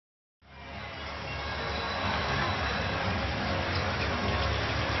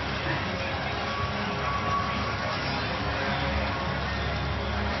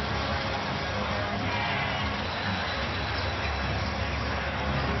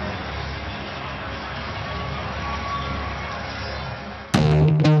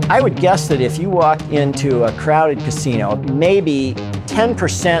I would guess that if you walk into a crowded casino, maybe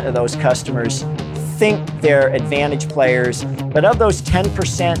 10% of those customers think they're advantage players, but of those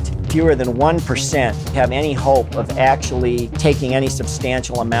 10%, fewer than 1% have any hope of actually taking any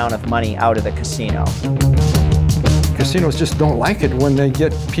substantial amount of money out of the casino. Casinos just don't like it when they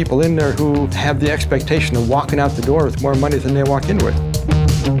get people in there who have the expectation of walking out the door with more money than they walk in with.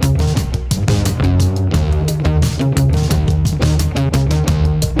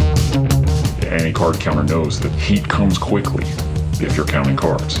 Any card counter knows that heat comes quickly if you're counting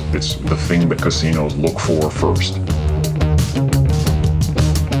cards. It's the thing that casinos look for first.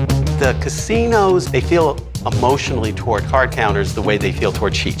 The casinos, they feel emotionally toward card counters the way they feel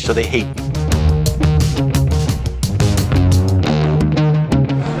toward sheets, so they hate you.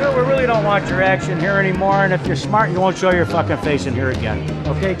 We really don't want your action here anymore, and if you're smart, you won't show your fucking face in here again.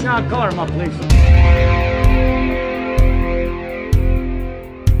 Okay, John, call him up, please.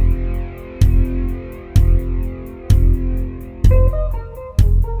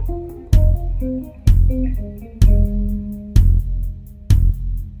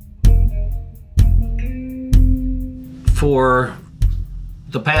 For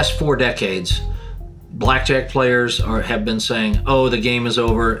the past 4 decades, blackjack players have been saying, oh, the game is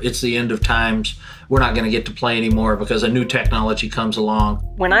over, it's the end of times, we're not going to get to play anymore because a new technology comes along.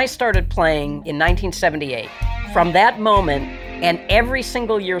 When I started playing in 1978, from that moment and every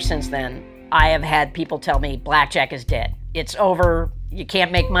single year since then, I have had people tell me blackjack is dead. It's over, you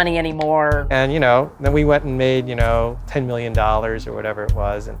can't make money anymore. And then we went and made, $10 million or whatever it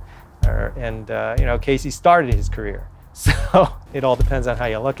was, and Casey started his career. So it all depends on how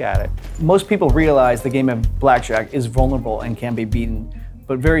you look at it. Most people realize the game of blackjack is vulnerable and can be beaten,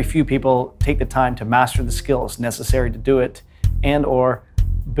 but very few people take the time to master the skills necessary to do it and or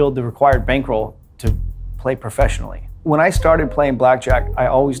build the required bankroll to play professionally. When I started playing blackjack, I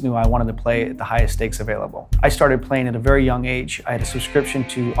always knew I wanted to play at the highest stakes available. I started playing at a very young age. I had a subscription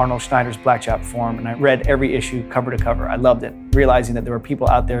to Arnold Schneider's Blackjack Forum, and I read every issue cover to cover. I loved it. Realizing that there were people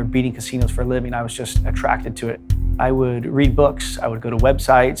out there beating casinos for a living, I was just attracted to it. I would read books, I would go to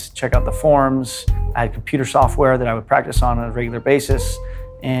websites, check out the forums. I had computer software that I would practice on a regular basis.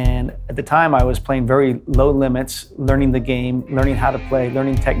 And at the time, I was playing very low limits, learning the game, learning how to play,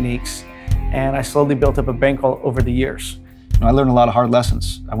 learning techniques. And I slowly built up a bankroll over the years. I learned a lot of hard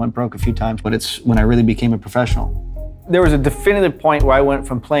lessons. I went broke a few times, but it's when I really became a professional. There was a definitive point where I went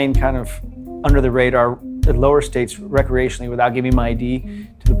from playing kind of under the radar at lower stakes recreationally without giving my ID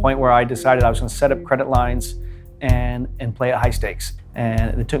to the point where I decided I was going to set up credit lines and play at high stakes.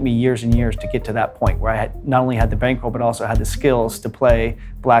 And it took me years and years to get to that point where I had not only had the bankroll, but also had the skills to play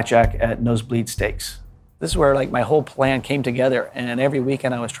blackjack at nosebleed stakes. This is where my whole plan came together. And every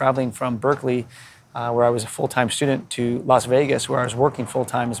weekend I was traveling from Berkeley, where I was a full-time student, to Las Vegas, where I was working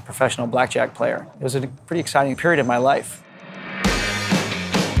full-time as a professional blackjack player. It was a pretty exciting period of my life.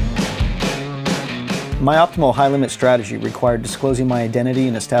 My optimal high-limit strategy required disclosing my identity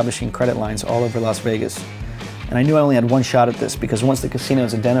and establishing credit lines all over Las Vegas. And I knew I only had one shot at this, because once the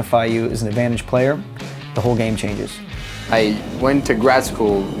casinos identify you as an advantage player, the whole game changes. I went to grad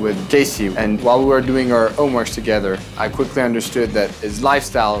school with Casey, and while we were doing our homeworks together, I quickly understood that his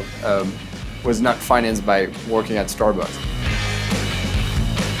lifestyle was not financed by working at Starbucks.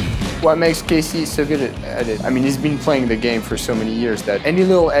 What makes Casey so good at it? I mean, he's been playing the game for so many years that any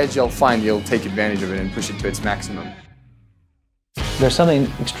little edge he'll find, he'll take advantage of it and push it to its maximum. There's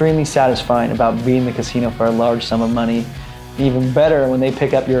something extremely satisfying about beating the casino for a large sum of money. Even better when they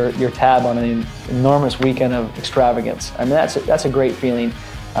pick up your tab on an enormous weekend of extravagance. I mean, that's a great feeling.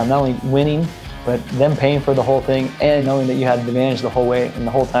 Not only winning, but them paying for the whole thing and knowing that you had the advantage the whole way and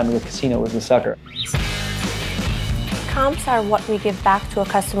the whole time the casino was the sucker. Comps are what we give back to a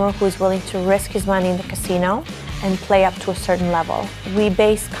customer who is willing to risk his money in the casino and play up to a certain level. We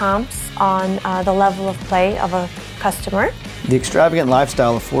base comps on the level of play of a customer. The extravagant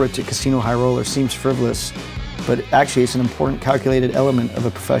lifestyle afforded to casino high rollers seems frivolous, but actually it's an important calculated element of a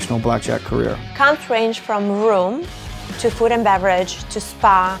professional blackjack career. Comps range from room to food and beverage to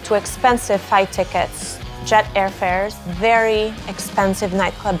spa to expensive fight tickets, jet airfares, very expensive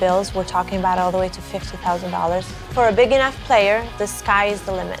nightclub bills. We're talking about all the way to $50,000. For a big enough player, the sky is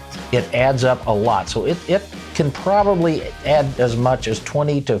the limit. It adds up a lot, so it can probably add as much as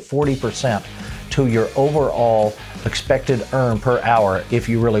 20 to 40% to your overall expected earn per hour if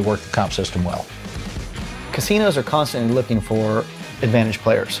you really work the comp system well. Casinos are constantly looking for advantage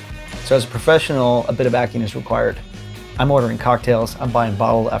players. So as a professional, a bit of acting is required. I'm ordering cocktails, I'm buying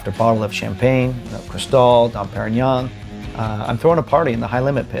bottle after bottle of champagne, Cristal, Dom Perignon. I'm throwing a party in the high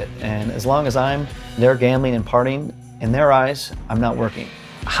limit pit, and as long as I'm there gambling and partying, in their eyes, I'm not working.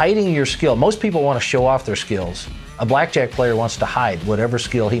 hiding your skill. Most people want to show off their skills. A blackjack player wants to hide whatever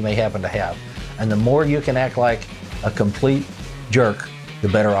skill he may happen to have. And the more you can act like a complete jerk, the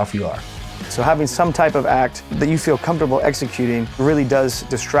better off you are. So having some type of act that you feel comfortable executing really does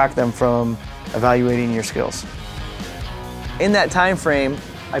distract them from evaluating your skills. In that time frame,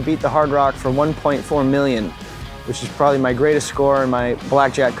 I beat the Hard Rock for 1.4 million, which is probably my greatest score in my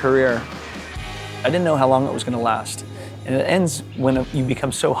blackjack career. I didn't know how long it was going to last. And it ends when you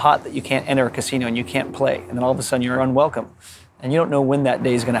become so hot that you can't enter a casino and you can't play. And then all of a sudden you're unwelcome. And you don't know when that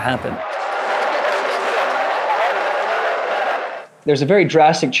day is going to happen. There's a very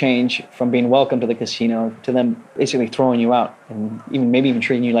drastic change from being welcome to the casino to them basically throwing you out and maybe even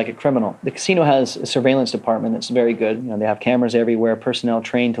treating you like a criminal. The casino has a surveillance department that's very good. You know, they have cameras everywhere, personnel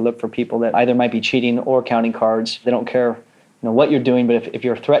trained to look for people that either might be cheating or counting cards. They don't care, what you're doing, but if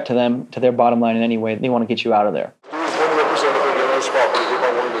you're a threat to them, to their bottom line in any way, they want to get you out of there.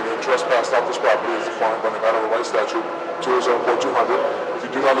 Trespass off this property is defined by the Nevada Right Statute 207.200. If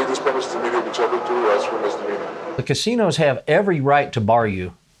you do not leave this premises immediately, be subject to arrest for misdemeanor. The casinos have every right to bar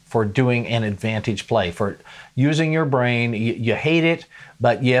you for doing an advantage play, for using your brain. You hate it,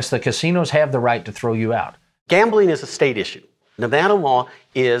 but yes, the casinos have the right to throw you out. Gambling is a state issue. Nevada law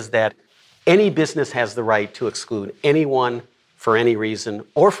is that any business has the right to exclude anyone for any reason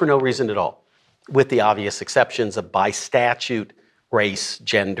or for no reason at all, with the obvious exceptions of by statute, race,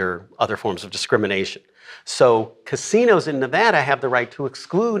 gender, other forms of discrimination. So casinos in Nevada have the right to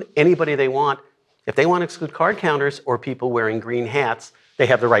exclude anybody they want. If they want to exclude card counters or people wearing green hats, they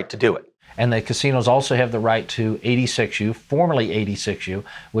have the right to do it. And the casinos also have the right to 86 you, formally 86 you,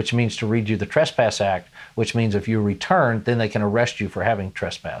 which means to read you the Trespass Act, which means if you return, then they can arrest you for having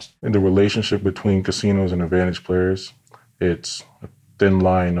trespassed. In the relationship between casinos and advantage players, it's a thin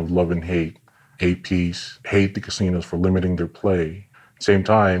line of love and hate. APs hate the casinos for limiting their play. Same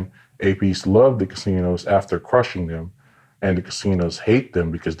time, APs love the casinos after crushing them, and the casinos hate them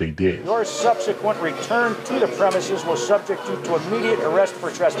because they did. Your subsequent return to the premises will subject you to immediate arrest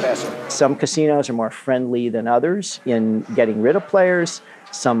for trespassing. Some casinos are more friendly than others in getting rid of players.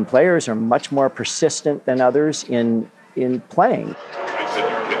 Some players are much more persistent than others in playing.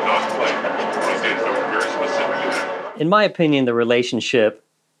 In my opinion, the relationship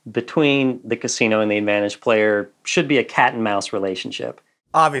between the casino and the advantage player should be a cat and mouse relationship.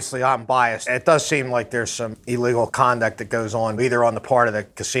 Obviously, I'm biased. It does seem like there's some illegal conduct that goes on either on the part of the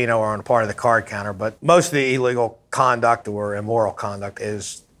casino or on the part of the card counter, but most of the illegal conduct or immoral conduct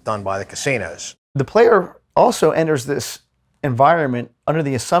is done by the casinos. The player also enters this environment under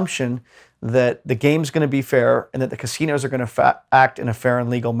the assumption that the game's going to be fair and that the casinos are going to act in a fair and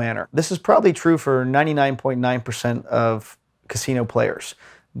legal manner. This is probably true for 99.9% of casino players.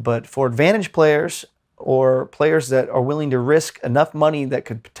 But for advantage players or players that are willing to risk enough money that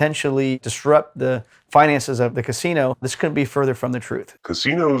could potentially disrupt the finances of the casino, this couldn't be further from the truth.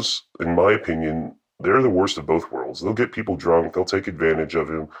 Casinos, in my opinion, they're the worst of both worlds. They'll get people drunk, they'll take advantage of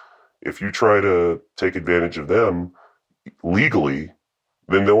them. If you try to take advantage of them legally,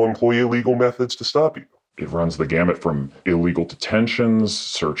 then they'll employ illegal methods to stop you. It runs the gamut from illegal detentions,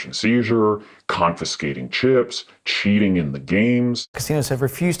 search and seizure, confiscating chips, cheating in the games. Casinos have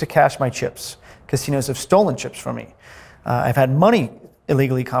refused to cash my chips. Casinos have stolen chips from me. I've had money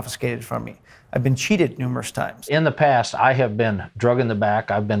illegally confiscated from me. I've been cheated numerous times. In the past, I have been drugged in the back.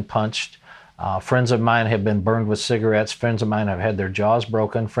 I've been punched. Friends of mine have been burned with cigarettes. Friends of mine have had their jaws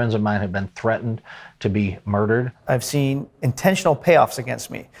broken. Friends of mine have been threatened to be murdered. I've seen intentional payoffs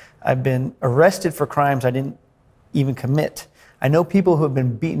against me. I've been arrested for crimes I didn't even commit. I know people who have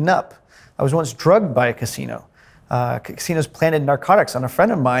been beaten up. I was once drugged by a casino. Casinos planted narcotics on a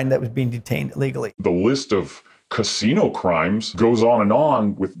friend of mine that was being detained illegally. The list of casino crimes goes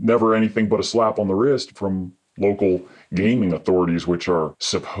on with never anything but a slap on the wrist from local gaming authorities, which are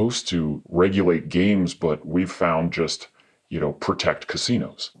supposed to regulate games, but we've found just, protect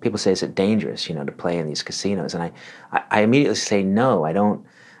casinos. People say, is it dangerous, to play in these casinos? And I immediately say, no, I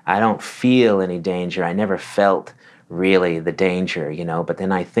don't feel any danger. I never felt really the danger, but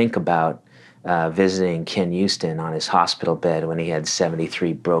then I think about visiting Ken Houston on his hospital bed when he had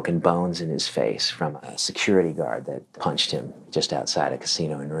 73 broken bones in his face from a security guard that punched him just outside a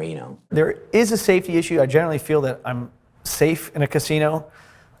casino in Reno. There is a safety issue. I generally feel that I'm safe in a casino,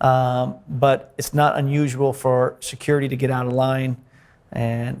 but it's not unusual for security to get out of line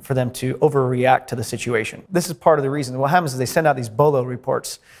and for them to overreact to the situation. This is part of the reason. What happens is they send out these BOLO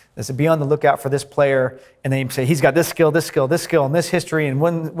reports. They say, be on the lookout for this player, and they say, he's got this skill, this skill, this skill, and this history, and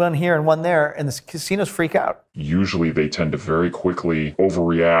one here and one there, and the casinos freak out. Usually they tend to very quickly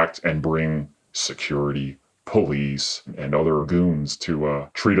overreact and bring security police and other goons to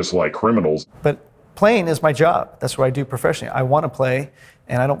treat us like criminals. But playing is my job. That's what I do professionally. I want to play,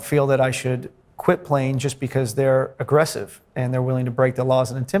 and I don't feel that I should quit playing just because they're aggressive and they're willing to break the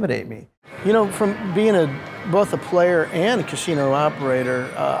laws and intimidate me. You know, from being both a player and a casino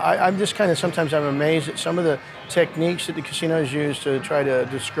operator, I'm just kind of, sometimes I'm amazed at some of the techniques that the casinos use to try to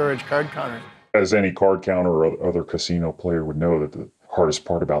discourage card counters. As any card counter or other casino player would know, that the hardest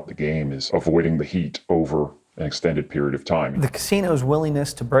part about the game is avoiding the heat over an extended period of time. The casino's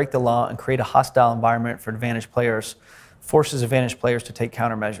willingness to break the law and create a hostile environment for advantage players forces advantage players to take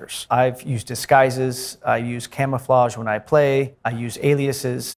countermeasures. I've used disguises, I use camouflage when I play, I use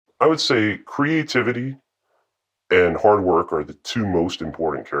aliases. I would say creativity and hard work are the two most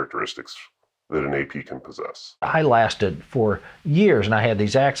important characteristics that an AP can possess. I lasted for years, and I had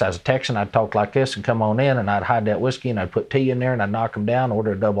these acts. I was a Texan. I'd talk like this and come on in, and I'd hide that whiskey, and I'd put tea in there, and I'd knock them down,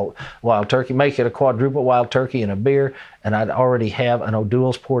 order a double wild turkey, make it a quadruple wild turkey and a beer, and I'd already have an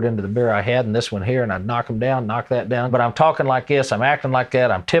O'Doul's poured into the beer I had, and this one here, and I'd knock them down, knock that down. But I'm talking like this, I'm acting like that,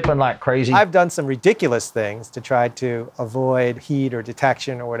 I'm tipping like crazy. I've done some ridiculous things to try to avoid heat or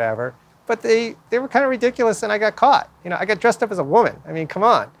detection or whatever, but they were kind of ridiculous, and I got caught. You know, I got dressed up as a woman. I mean, come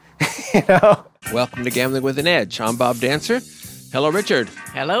on. You know? Welcome to Gambling with an Edge. I'm Bob Dancer. Hello, Richard.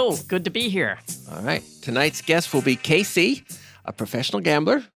 Hello. Good to be here. All right. Tonight's guest will be Casey, a professional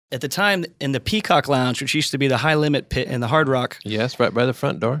gambler. At the time, in the Peacock Lounge, which used to be the high-limit pit in the Hard Rock. Yes, right by the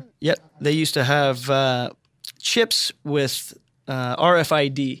front door. Yep. They used to have chips with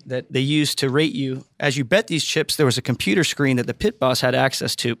RFID that they used to rate you. As you bet these chips, there was a computer screen that the pit boss had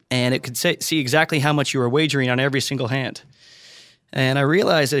access to, and it could see exactly how much you were wagering on every single hand. And I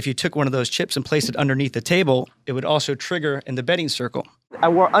realized that if you took one of those chips and placed it underneath the table, it would also trigger in the betting circle. I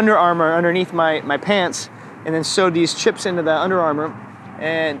wore Under Armour underneath my pants and then sewed these chips into the Under Armour.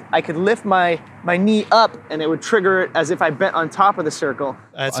 And I could lift my knee up and it would trigger it as if I bet on top of the circle.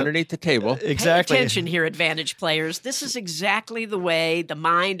 Underneath the table. Exactly. Pay attention here, advantage players. This is exactly the way the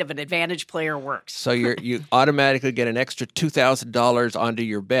mind of an advantage player works. So you automatically get an extra $2,000 onto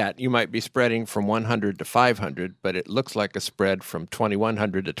your bet. You might be spreading from 100 to 500, but it looks like a spread from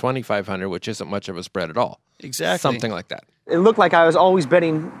 2,100 to 2,500, which isn't much of a spread at all. Exactly. Something like that. It looked like I was always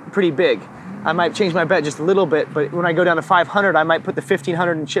betting pretty big. I might change my bet just a little bit, but when I go down to 500, I might put the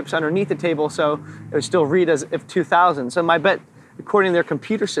 1,500 in chips underneath the table, so it would still read as if 2,000. So my bet, according to their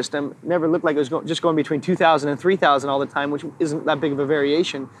computer system, never looked like it was just going between 2,000 and 3,000 all the time, which isn't that big of a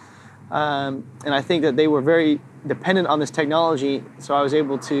variation. And I think that they were very dependent on this technology, so I was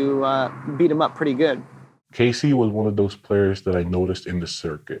able to beat them up pretty good. Casey was one of those players that I noticed in the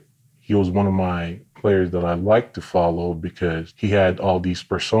circuit. He was one of my players that I liked to follow because he had all these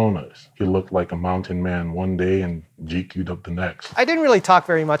personas. He looked like a mountain man one day and GQ'd up the next. I didn't really talk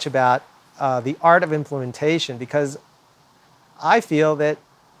very much about the art of implementation because I feel that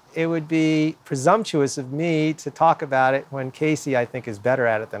it would be presumptuous of me to talk about it when Casey, I think, is better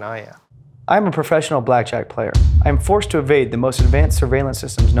at it than I am. I'm a professional blackjack player. I am forced to evade the most advanced surveillance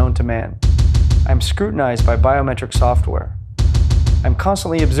systems known to man. I am scrutinized by biometric software. I'm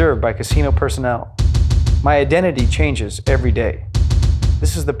constantly observed by casino personnel. My identity changes every day.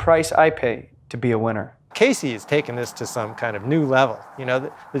 This is the price I pay to be a winner. Casey has taken this to some kind of new level. You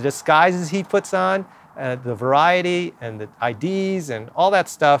know, the disguises he puts on, the variety and the IDs and all that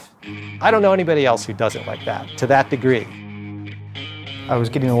stuff. I don't know anybody else who does it like that, to that degree. I was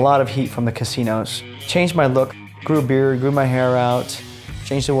getting a lot of heat from the casinos. Changed my look, grew a beard, grew my hair out,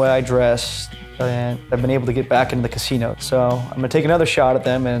 changed the way I dress, and I've been able to get back into the casino. So I'm gonna take another shot at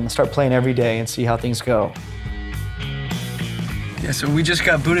them and start playing every day and see how things go. Yeah, so we just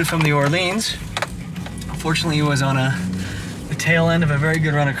got booted from the Orleans. Unfortunately, it was on the tail end of a very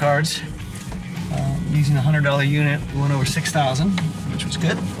good run of cards. Using a $100 unit, we went over 6,000, which was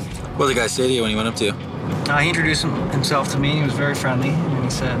good. What did the guy say to you when you went up to you? He introduced himself to me. He was very friendly. And he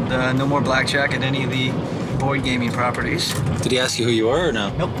said, no more blackjack at any of the Boyd gaming properties. Did he ask you who you were or no?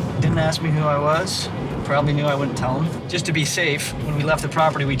 Nope, didn't ask me who I was. Probably knew I wouldn't tell him. Just to be safe, when we left the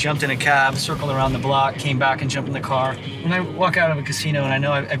property, we jumped in a cab, circled around the block, came back and jumped in the car. When I walk out of a casino and I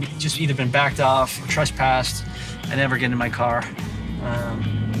know I've just either been backed off or trespassed, I never get in my car.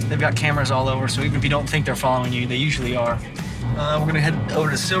 They've got cameras all over, so even if you don't think they're following you, they usually are. We're gonna head over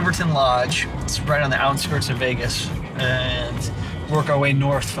to Silverton Lodge. It's right on the outskirts of Vegas, and work our way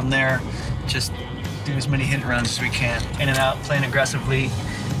north from there. Just do as many hit runs as we can. In and out, playing aggressively.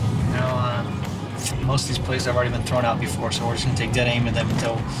 You know, most of these plays have already been thrown out before, so we're just gonna take dead aim at them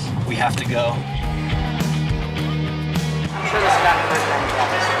until we have to go. I'm sure this got hurt many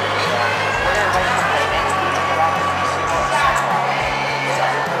times. So we're gonna invite you to play anything around the casino or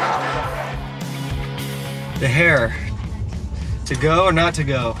the hair. To go or not to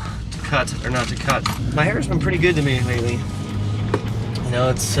go? To cut or not to cut? My hair's been pretty good to me lately. You know,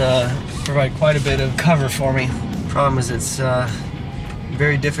 it's provided quite a bit of cover for me. Problem is it's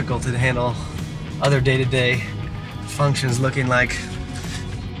very difficult to handle other day-to-day functions looking like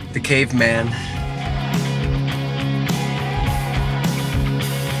the caveman.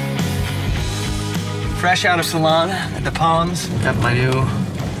 Fresh out of salon at the Palms. Got my new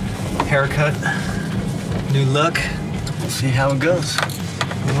haircut, new look. We'll see how it goes.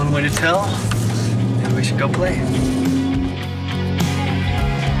 One way to tell, maybe we should go play.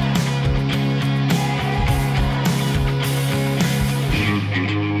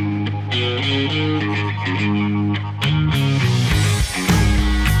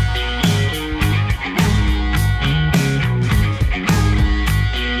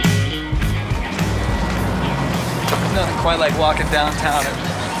 Nothing quite like walking downtown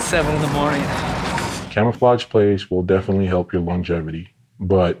at 7 in the morning. Camouflage plays will definitely help your longevity,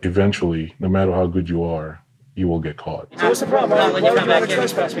 but eventually, no matter how good you are, you will get caught. So what's the problem? Why are you trying to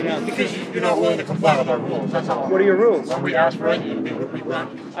trespass me now? Because you're not willing to comply with our rules, that's all. What are your rules? When we ask for it, you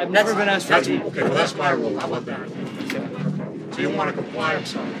run. I've never been asked for it. Okay, well that's my rule, how about that? So you want to comply, I'm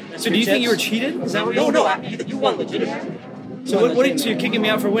sorry. So do you think you were cheated? Is that what you won legitimately. So so you're kicking me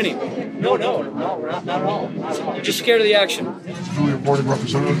out for winning? No, not at all. You're just scared of the action. Duly appointed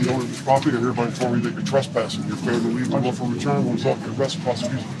representative, the owner of this property, I hereby inform you that you're trespassing. You're failure to leave by willful return will result in arrest and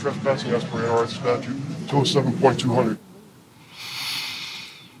prosecution for trespassing as per NRS statute 207.200.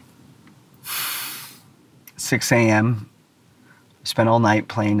 6 a.m. Spent all night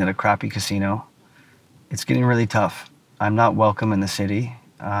playing at a crappy casino. It's getting really tough. I'm not welcome in the city.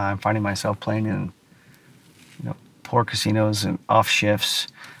 I'm finding myself playing in poor casinos and off shifts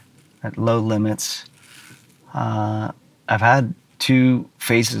at low limits. I've had two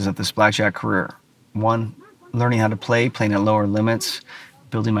phases of this blackjack career. One, learning how to play, playing at lower limits,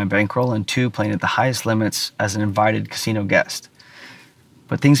 building my bankroll, and two, playing at the highest limits as an invited casino guest.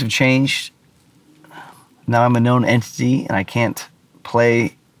 But things have changed. Now I'm a known entity and I can't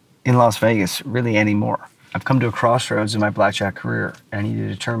play in Las Vegas really anymore. I've come to a crossroads in my blackjack career and I need to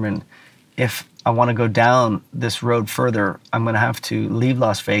determine if I want to go down this road further, I'm going to have to leave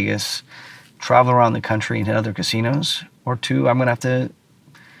Las Vegas, travel around the country and hit other casinos, or two, I'm going to have to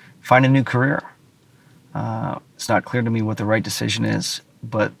find a new career. It's not clear to me what the right decision is,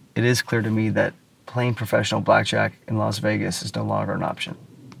 but it is clear to me that playing professional blackjack in Las Vegas is no longer an option.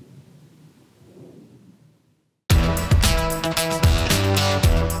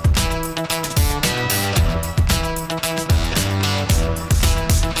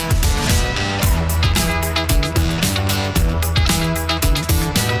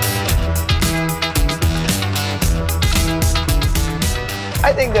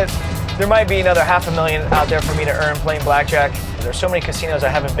 I think that there might be another $500,000 out there for me to earn playing blackjack. There's so many casinos I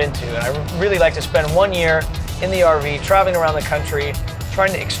haven't been to, and I really like to spend 1 year in the RV, traveling around the country,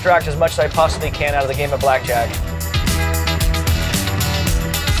 trying to extract as much as I possibly can out of the game of blackjack.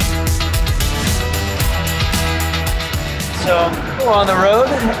 So we're on the road,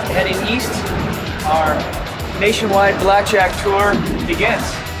 heading east. Our nationwide blackjack tour begins.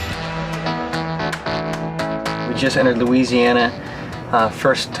 We just entered Louisiana.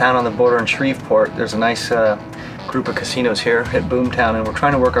 First town on the border in Shreveport. There's a nice group of casinos here at Boomtown, and we're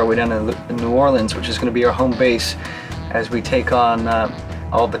trying to work our way down to New Orleans, which is going to be our home base as we take on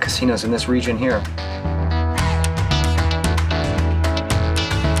all the casinos in this region here.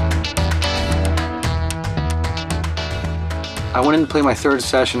 I went in to play my third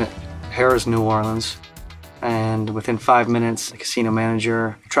session at Harrah's New Orleans, and within 5 minutes, the casino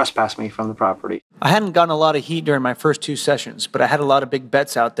manager trespassed me from the property. I hadn't gotten a lot of heat during my first 2 sessions, but I had a lot of big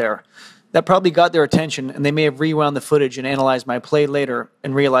bets out there. That probably got their attention, and they may have rewound the footage and analyzed my play later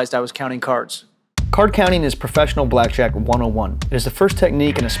and realized I was counting cards. Card counting is professional blackjack 101. It is the first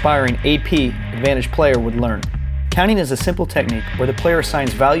technique an aspiring AP advantage player would learn. Counting is a simple technique where the player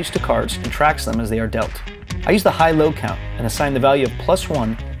assigns values to cards and tracks them as they are dealt. I use the high-low count and assign the value of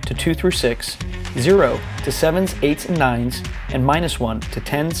 +1 to 2 through 6, 0 to 7s, 8s, and 9s, and -1 to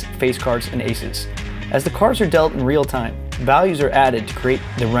 10s, face cards, and aces. As the cards are dealt in real time, values are added to create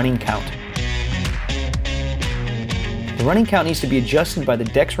the running count. The running count needs to be adjusted by the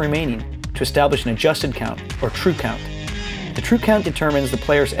decks remaining to establish an adjusted count, or true count. The true count determines the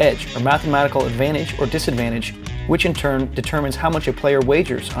player's edge, or mathematical advantage or disadvantage, which in turn determines how much a player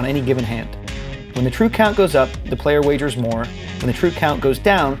wagers on any given hand. When the true count goes up, the player wagers more. When the true count goes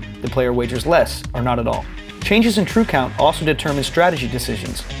down, the player wagers less, or not at all. Changes in true count also determine strategy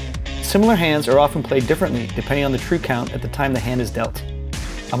decisions. Similar hands are often played differently depending on the true count at the time the hand is dealt.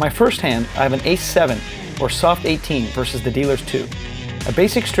 On my first hand, I have an Ace-7 or soft 18 versus the dealer's 2. A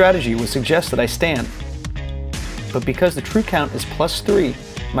basic strategy would suggest that I stand. But because the true count is +3,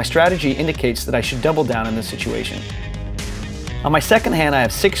 my strategy indicates that I should double down in this situation. On my second hand, I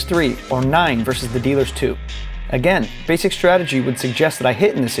have 6-3 or 9 versus the dealer's 2. Again, basic strategy would suggest that I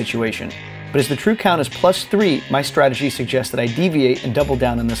hit in this situation, but as the true count is +3, my strategy suggests that I deviate and double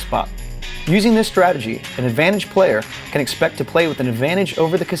down in this spot. Using this strategy, an advantage player can expect to play with an advantage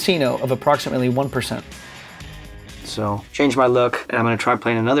over the casino of approximately 1%. So, change my look, and I'm going to try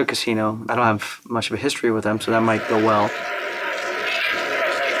playing another casino. I don't have much of a history with them, so that might go well.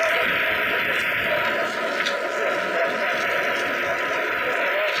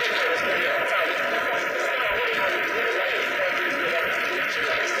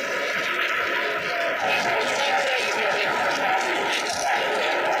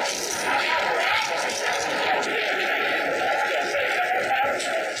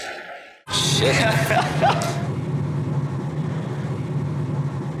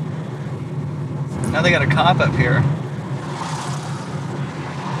 Now they got a cop up here.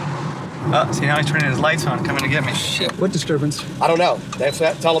 Oh, see, now he's turning his lights on, coming to get me. Shit. What disturbance? I don't know. They're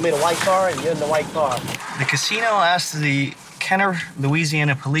telling me the white car and you're in the white car. The casino asked the Kenner,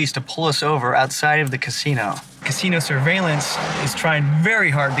 Louisiana police to pull us over outside of the casino. Casino surveillance is trying very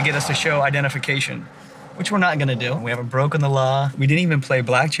hard to get us to show identification, which we're not going to do. We haven't broken the law. We didn't even play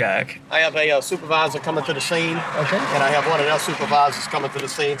blackjack. I have a supervisor coming to the scene. Okay. And I have one of their supervisors coming to the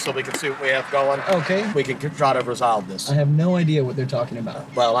scene so we can see what we have going. Okay. We can try to resolve this. I have no idea what they're talking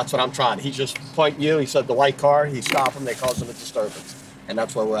about. Well, that's what I'm trying. He's just pointing you. He said the white car. He stopped him. They caused him a disturbance. And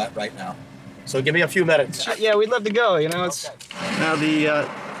that's where we're at right now. So give me a few minutes. Yeah, we'd love to go. You know, it's... Okay. Now, the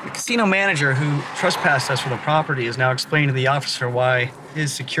casino manager who trespassed us for the property is now explaining to the officer why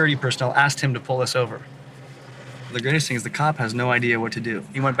his security personnel asked him to pull us over. The greatest thing is the cop has no idea what to do.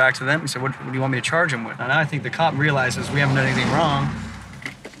 He went back to them and said, what do you want me to charge him with? And I think the cop realizes we haven't done anything wrong.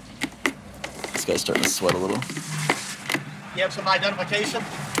 This guy's starting to sweat a little. You have some identification?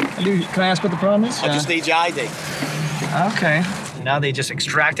 Dude, can I ask what the problem is? I just need your ID. Okay. Now they just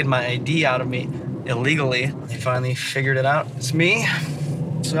extracted my ID out of me illegally. They finally figured it out. It's me.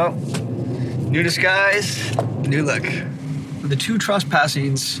 So, new disguise, new look. The 2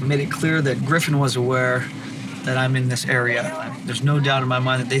 trespassings made it clear that Griffin was aware that I'm in this area. There's no doubt in my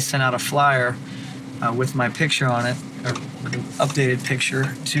mind that they sent out a flyer with my picture on it, or an updated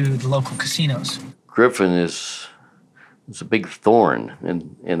picture, to the local casinos. Griffin is a big thorn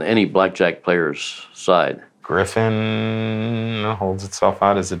in any blackjack player's side. Griffin holds itself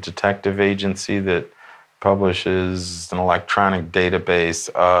out as a detective agency that publishes an electronic database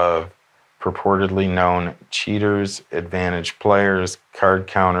of purportedly known cheaters, advantage players, card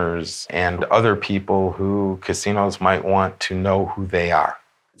counters, and other people who casinos might want to know who they are.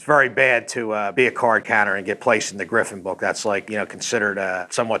 It's very bad to be a card counter and get placed in the Griffin book. That's like, considered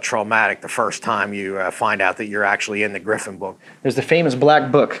somewhat traumatic the first time you find out that you're actually in the Griffin book. There's the famous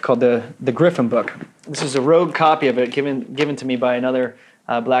black book called the Griffin book. This is a rogue copy of it given to me by another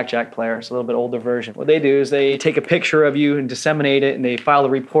blackjack player. It's a little bit older version. What they do is they take a picture of you and disseminate it, and they file a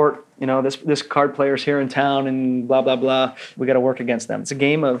report. This card player's here in town and blah, blah, blah. We got to work against them. It's a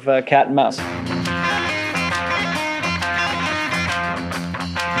game of cat and mouse.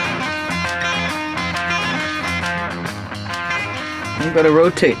 You better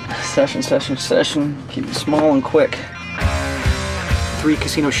rotate. Session, session, session. Keep it small and quick. 3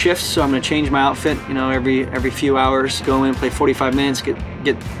 casino shifts, so I'm going to change my outfit, every few hours. Go in, play 45 minutes, get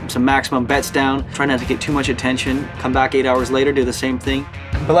some maximum bets down. Try not to get too much attention. Come back 8 hours later, do the same thing.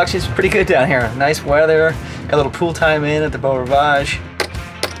 Biloxi's pretty good down here. Nice weather. Got a little pool time in at the Beau Rivage.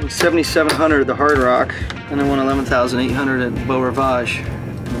 7,700 at the Hard Rock, and I won 11,800 at Beau Rivage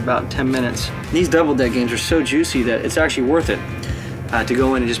in about 10 minutes. These double deck games are so juicy that it's actually worth it to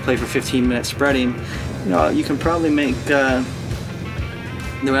go in and just play for 15 minutes spreading. You can probably make.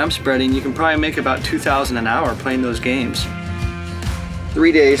 The way I'm spreading, you can probably make about $2,000 an hour playing those games.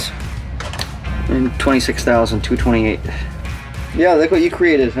 3 days and 26,228. Yeah, look what you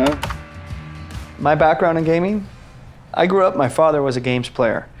created, huh? My background in gaming, I grew up, my father was a games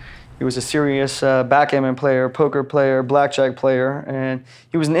player. He was a serious backgammon player, poker player, blackjack player, and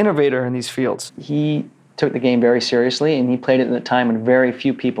he was an innovator in these fields. He took the game very seriously, and he played it at a time when very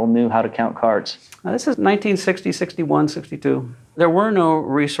few people knew how to count cards. This is 1960, 61, 62. There were no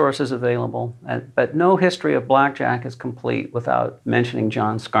resources available, but no history of blackjack is complete without mentioning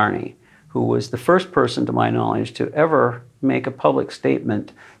John Scarney, who was the first person, to my knowledge, to ever make a public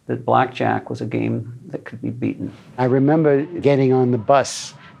statement that blackjack was a game that could be beaten. I remember getting on the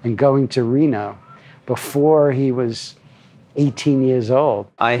bus and going to Reno before he was 18 years old.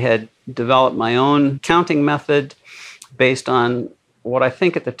 I had developed my own counting method based on what I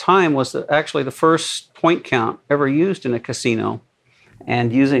think at the time was actually the first point count ever used in a casino.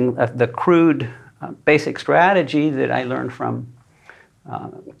 And using the crude basic strategy that I learned from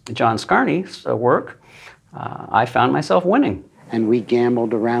John Scarney's work, I found myself winning. And we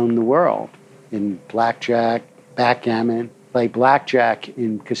gambled around the world in blackjack, backgammon, play blackjack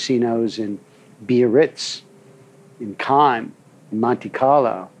in casinos in Biarritz, in Cannes, in Monte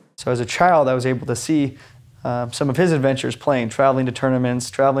Carlo. So as a child, I was able to see some of his adventures playing, traveling to tournaments,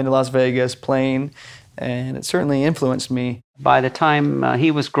 traveling to Las Vegas, playing, and it certainly influenced me. By the time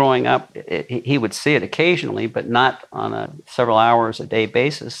he was growing up, he would see it occasionally, but not on a several hours a day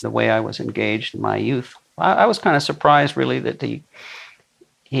basis, the way I was engaged in my youth. I was kind of surprised, really, that he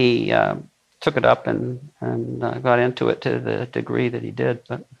took it up and got into it to the degree that he did,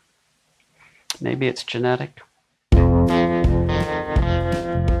 but maybe it's genetic.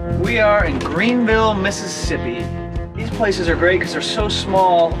 We are in Greenville, Mississippi. These places are great because they're so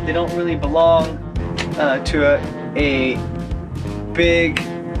small, they don't really belong to a big,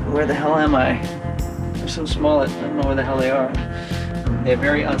 where the hell am I? They're so small, I don't know where the hell they are. They have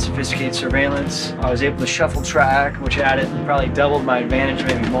very unsophisticated surveillance. I was able to shuffle track, which added probably doubled my advantage,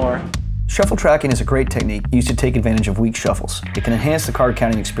 maybe more. Shuffle tracking is a great technique used to take advantage of weak shuffles. It can enhance the card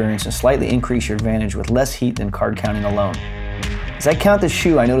counting experience and slightly increase your advantage with less heat than card counting alone. As I count this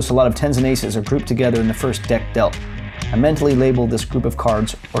shoe, I notice a lot of tens and aces are grouped together in the first deck dealt. I mentally label this group of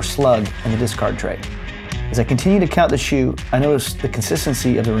cards, or slug, in the discard tray. As I continue to count the shoe, I notice the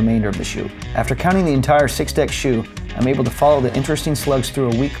consistency of the remainder of the shoe. After counting the entire 6-deck shoe, I'm able to follow the interesting slugs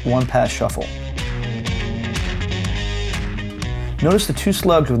through a weak one-pass shuffle. Notice the two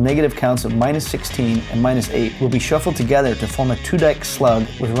slugs with negative counts of -16 and -8 will be shuffled together to form a 2-deck slug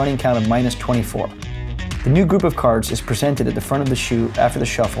with running count of -24. The new group of cards is presented at the front of the shoe after the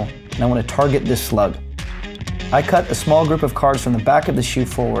shuffle, and I want to target this slug. I cut a small group of cards from the back of the shoe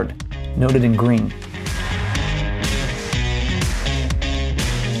forward, noted in green.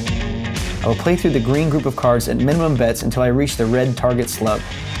 I will play through the green group of cards at minimum bets until I reach the red target slug.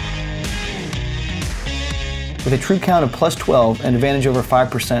 With a true count of +12 and advantage over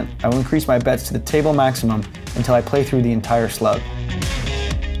 5%, I will increase my bets to the table maximum until I play through the entire slug.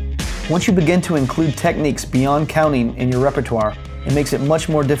 Once you begin to include techniques beyond counting in your repertoire, it makes it much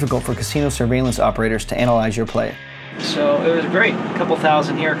more difficult for casino surveillance operators to analyze your play. So it was great. A couple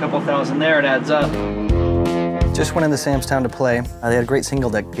thousand here, a couple thousand there, it adds up. Just went into Sam's Town to play. They had a great single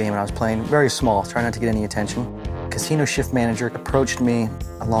deck game and I was playing very small, trying not to get any attention. Casino shift manager approached me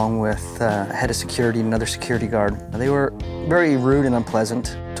along with a head of security and another security guard. They were very rude and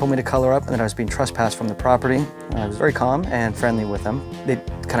unpleasant, told me to color up and that I was being trespassed from the property. I was very calm and friendly with them. They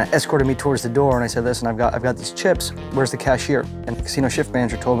kind of escorted me towards the door and I said, listen, I've got these chips, where's the cashier? And the casino shift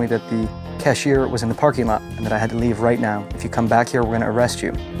manager told me that the cashier was in the parking lot and that I had to leave right now. If you come back here, we're gonna arrest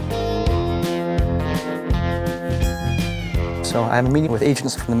you. So I have a meeting with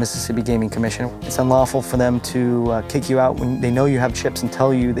agents from the Mississippi Gaming Commission. It's unlawful for them to kick you out when they know you have chips and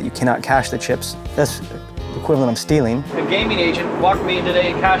tell you that you cannot cash the chips. That's the equivalent of stealing. The gaming agent walked me in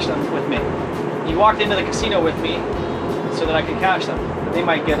today and cashed them with me. He walked into the casino with me so that I could cash them. But they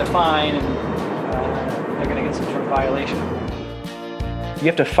might get a fine and they're gonna get some sort of violation. You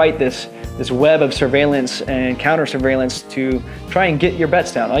have to fight this web of surveillance and counter surveillance to try and get your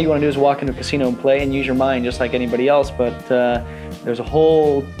bets down. All you want to do is walk into a casino and play and use your mind just like anybody else, but there's a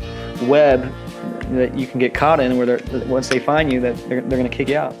whole web that you can get caught in where once they find you, that they're going to kick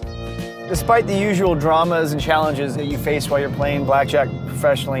you out. Despite the usual dramas and challenges that you face while you're playing blackjack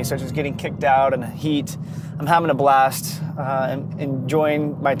professionally, such as getting kicked out and heat, I'm having a blast,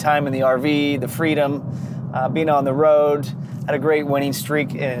 enjoying my time in the RV, the freedom, being on the road. Had a great winning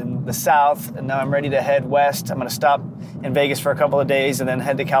streak in the South, and now I'm ready to head west. I'm going to stop in Vegas for a couple of days and then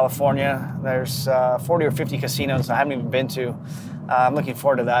head to California. There's 40 or 50 casinos I haven't even been to. I'm looking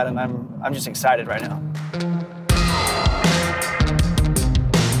forward to that, and I'm just excited right now.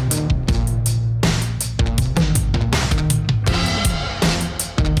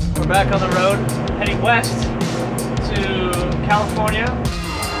 We're back on the road, heading west to California.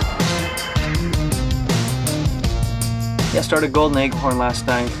 I started Golden Acorn last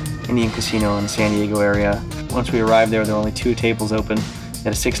night, Indian Casino in the San Diego area. Once we arrived there were only 2 tables open. They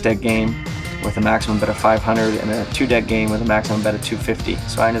had a 6-deck game with a maximum bet of 500 and a 2-deck game with a maximum bet of 250.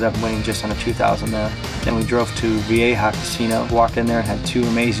 So I ended up winning just under 2,000 there. Then we drove to Vieja Casino, walked in there and had 2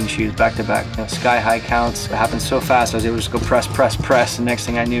 amazing shoes back to back. You know, sky high counts. It happened so fast I was able to just go press, press, press, and next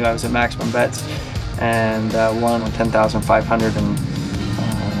thing I knew I was at maximum bets and won 10,500 in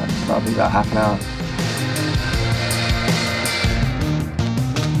probably about half an hour.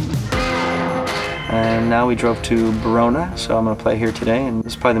 And now we drove to Verona, so I'm gonna play here today, and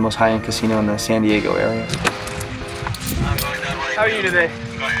this is probably the most high-end casino in the San Diego area. How are you today?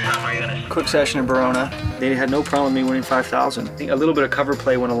 Quick session in Verona. They had no problem with me winning 5,000. I think a little bit of cover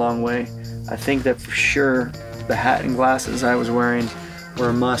play went a long way. I think that for sure the hat and glasses I was wearing were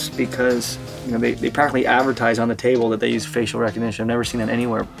a must because they practically advertise on the table that they use facial recognition. I've never seen that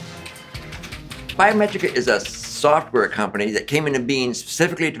anywhere. Biometrica is a software company that came into being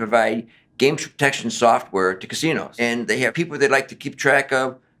specifically to provide game protection software to casinos. And they have people they like to keep track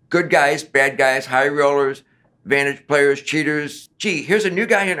of, good guys, bad guys, high rollers, advantage players, cheaters. Gee, here's a new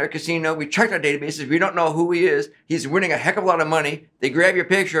guy in our casino. We checked our databases. We don't know who he is. He's winning a heck of a lot of money. They grab your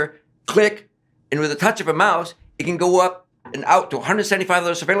picture, click, and with a touch of a mouse, it can go up and out to 175 of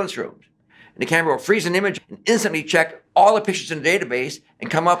those surveillance rooms. And the camera will freeze an image and instantly check all the pictures in the database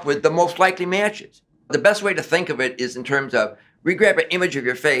and come up with the most likely matches. The best way to think of it is in terms of, we grab an image of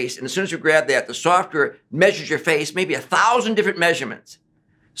your face, and as soon as you grab that, the software measures your face, maybe 1,000 different measurements.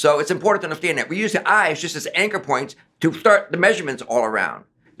 So it's important to understand that. We use the eyes just as anchor points to start the measurements all around.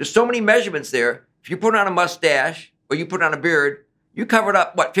 There's so many measurements there. If you put on a mustache or you put on a beard, you covered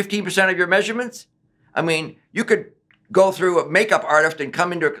up, what, 15% of your measurements? I mean, you could go through a makeup artist and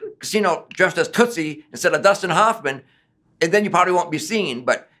come into a casino dressed as Tootsie instead of Dustin Hoffman, and then you probably won't be seen.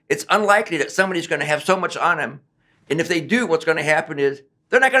 But it's unlikely that somebody's going to have so much on them. And if they do, what's going to happen is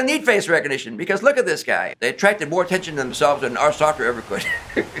they're not going to need face recognition because look at this guy. They attracted more attention to themselves than our software ever could.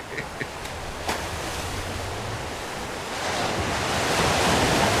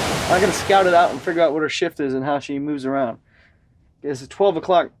 I gotta scout it out and figure out what her shift is and how she moves around. It's 12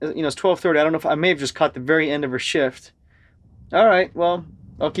 o'clock, it's 12:30. I don't know if I may have just caught the very end of her shift. All right, well,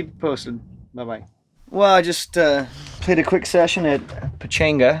 I'll keep you posted. Bye-bye. Well, I just played a quick session at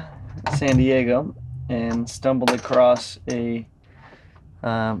Pachanga, San Diego, and stumbled across a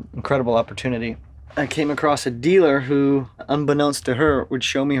incredible opportunity. I came across a dealer who, unbeknownst to her, would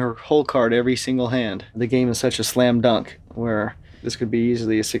show me her hole card every single hand. The game is such a slam dunk where this could be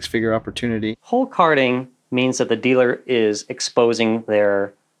easily a six-figure opportunity. Hole carding means that the dealer is exposing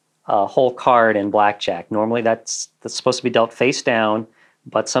their whole card in blackjack. Normally that's supposed to be dealt face down,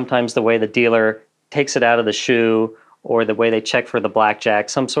 but sometimes the way the dealer takes it out of the shoe or the way they check for the blackjack,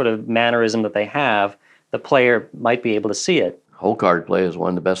 some sort of mannerism that they have, the player might be able to see it. Whole card play is one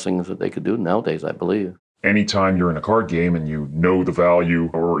of the best things that they could do nowadays, I believe. Anytime you're in a card game and you know the value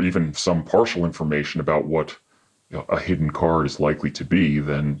or even some partial information about what a hidden card is likely to be,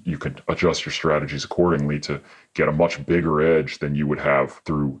 then you can adjust your strategies accordingly to get a much bigger edge than you would have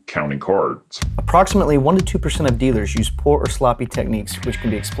through counting cards. Approximately 1 to 2% of dealers use poor or sloppy techniques which can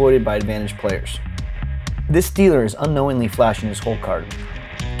be exploited by advantaged players. This dealer is unknowingly flashing his whole card.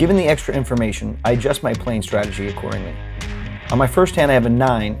 Given the extra information, I adjust my playing strategy accordingly. On my first hand I have a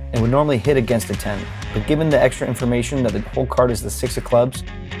 9 and would normally hit against a 10, but given the extra information that the whole card is the 6 of clubs,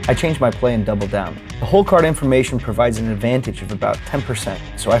 I change my play and double down. The whole card information provides an advantage of about 10%,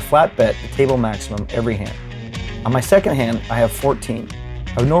 so I flat bet the table maximum every hand. On my second hand, I have 14.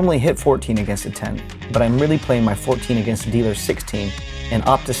 I would normally hit 14 against a 10, but I'm really playing my 14 against the dealer's 16 and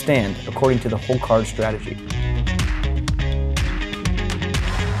opt to stand according to the whole card strategy.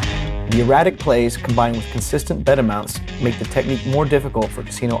 The erratic plays combined with consistent bet amounts make the technique more difficult for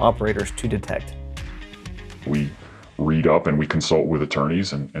casino operators to detect. We read up and we consult with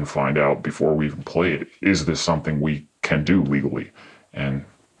attorneys and find out before we even play it, is this something we can do legally? And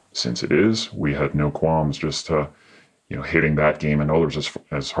since it is, we had no qualms just hitting that game and others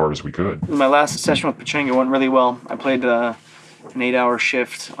as hard as we could. My last session with Pachanga went really well. I played an 8-hour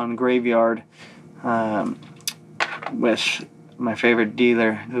shift on Graveyard with my favorite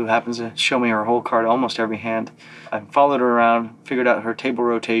dealer who happens to show me her whole card almost every hand. I followed her around, figured out her table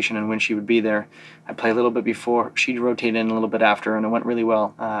rotation and when she would be there. I played a little bit before, she'd rotate in a little bit after, and it went really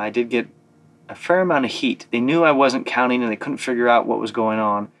well. I did get a fair amount of heat. They knew I wasn't counting and they couldn't figure out what was going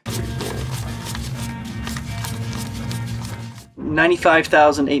on.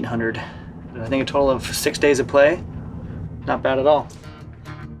 95,800. I think a total of 6 days of play. Not bad at all.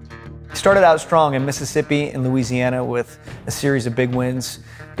 Started out strong in Mississippi and Louisiana with a series of big wins.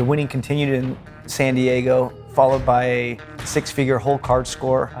 The winning continued in San Diego, followed by a 6-figure whole card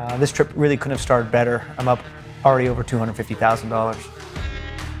score. This trip really couldn't have started better. I'm up already over $250,000.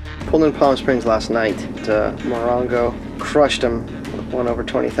 Pulled in Palm Springs last night to Morongo, crushed them, won over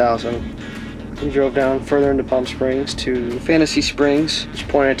 20,000. We drove down further into Palm Springs to Fantasy Springs, at which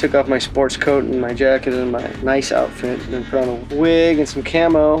point I took off my sports coat and my jacket and my nice outfit, and then put on a wig and some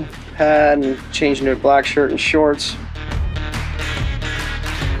camo, hat, and changed into a black shirt and shorts.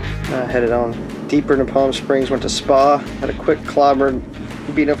 Headed on deeper into Palm Springs, went to Spa, had a quick clobbered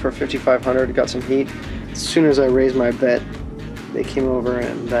beat up for 5,500, got some heat. As soon as I raised my bet, they came over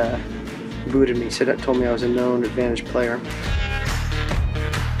and booted me, told me I was a known advantage player.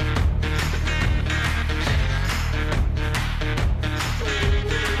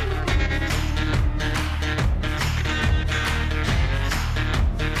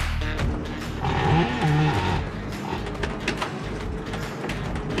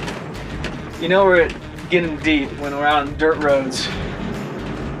 You know we're getting deep when we're out on dirt roads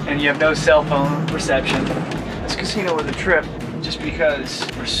and you have no cell phone reception. This casino was a trip just because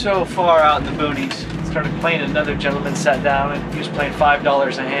we're so far out in the boonies. Started playing, another gentleman sat down and he was playing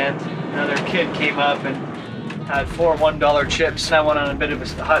 $5 a hand. Another kid came up and had 4 $1 chips, and I went on a bit of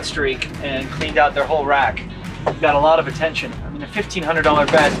a hot streak and cleaned out their whole rack. Got a lot of attention. I mean, a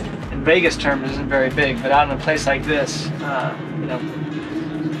 $1,500 bet in Vegas terms isn't very big, but out in a place like this, you know,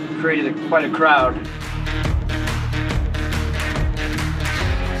 created quite a crowd.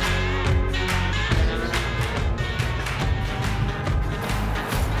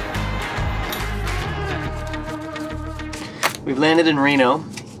 We've landed in Reno.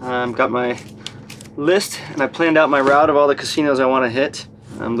 Got my list and I planned out my route of all the casinos I want to hit.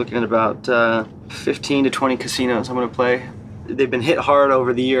 I'm looking at about 15 to 20 casinos I'm going to play. They've been hit hard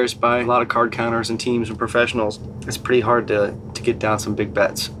over the years by a lot of card counters and teams and professionals. It's pretty hard to get down some big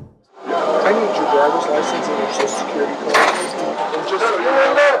bets. I need your driver's license and your social security card. And just so you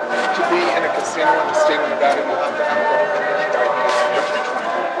know, to be in a casino in the state of Nevada, you have to have a government-issued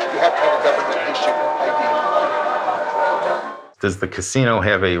ID. You have to have a government-issued ID. Does the casino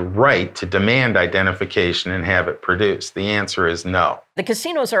have a right to demand identification and have it produced? The answer is no. The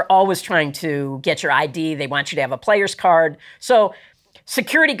casinos are always trying to get your ID. They want you to have a player's card. So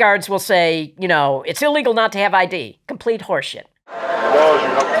security guards will say, you know, it's illegal not to have ID. Complete horseshit. Laws, you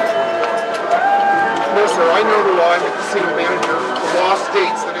have to do 21. No, sir, I know the law. I'm the casino manager. The law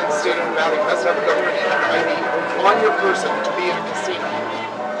states that in the state of Nevada, you must have a government-issued ID on your person to be in a casino.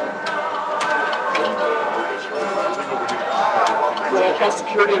 Well, I'll call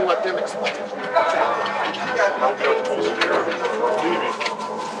security and let them explain it.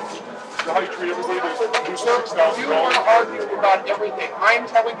 You want to argue about everything. I'm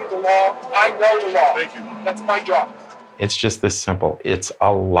telling you the law. I know the law. Thank you. That's my job. It's just this simple. It's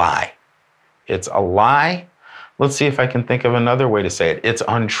a lie. It's a lie. Let's see if I can think of another way to say it. It's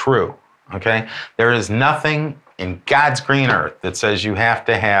untrue, okay? There is nothing in God's green earth that says you have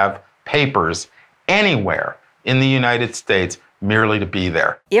to have papers anywhere in the United States merely to be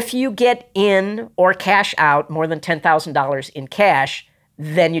there. If you get in or cash out more than $10,000 in cash,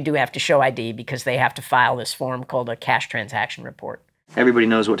 then you do have to show ID because they have to file this form called a cash transaction report. Everybody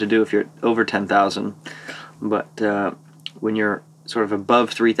knows what to do if you're over 10,000, but when you're sort of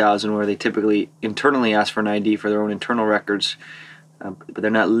above 3,000, where they typically internally ask for an ID for their own internal records, but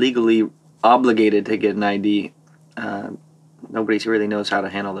they're not legally obligated to get an ID, nobody really knows how to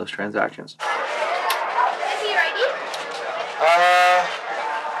handle those transactions.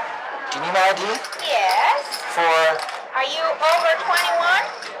 Do you need my ID? Yes. For? Are you over 21?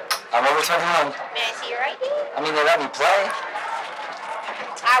 I'm over 21. May I see your ID? I mean, they let me play.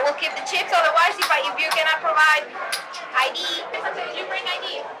 I will keep the chips, otherwise if you cannot provide ID, you bring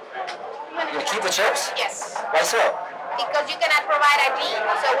ID. You'll keep the chips? Yes. Why so? Because you cannot provide ID.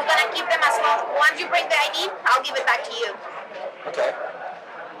 So we're going to keep them as long. Once you bring the ID, I'll give it back to you. Okay.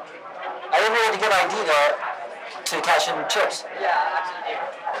 I didn't really get ID to cash in chips. Yeah, absolutely.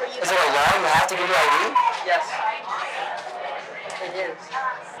 Is it a law you have to give your ID? Yes. It is.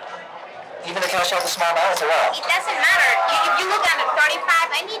 Even to cash out the small amounts or what? It doesn't matter. If you look under 35,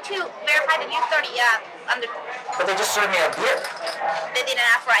 I need to verify that you're 30 under. But they just served me a beer. They didn't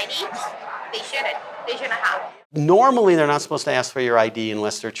ask for ID. They shouldn't. They shouldn't have. Normally, they're not supposed to ask for your ID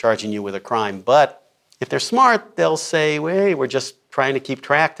unless they're charging you with a crime. But if they're smart, they'll say, well, hey, we're just trying to keep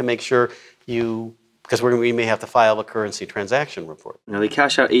track to make sure you, because we may have to file a currency transaction report. You know, they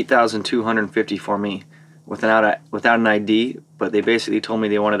cashed out $8,250 for me without an ID, but they basically told me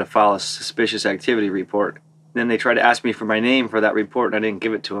they wanted to file a suspicious activity report. Then they tried to ask me for my name for that report, and I didn't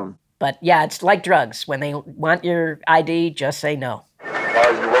give it to them. But yeah, it's like drugs. When they want your ID, just say no. You're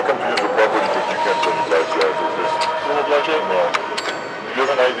welcome to use the property, but you can't play blackjack or this. You know blackjack? No. You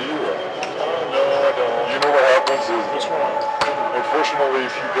have an ID? No, I don't. You know what happens is, what's wrong? Unfortunately,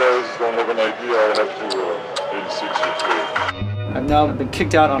 if you guys don't have an ID, I'll have to 86 years old. I've now been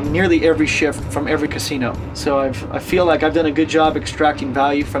kicked out on nearly every shift from every casino. So I feel like I've done a good job extracting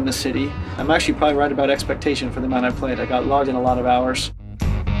value from the city. I'm actually probably right about expectation for the amount I played. I got logged in a lot of hours.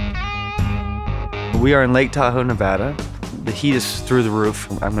 We are in Lake Tahoe, Nevada. The heat is through the roof.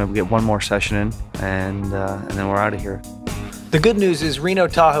 I'm gonna get one more session in, and then we're out of here. The good news is Reno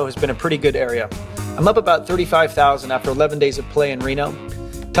Tahoe has been a pretty good area. I'm up about 35,000 after 11 days of play in Reno.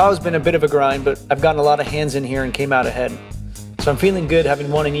 Tahoe's been a bit of a grind, but I've gotten a lot of hands in here and came out ahead. So I'm feeling good having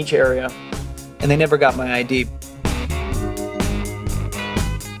won in each area, and they never got my ID.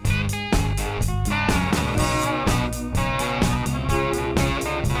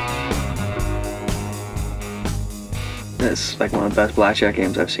 This is like one of the best blackjack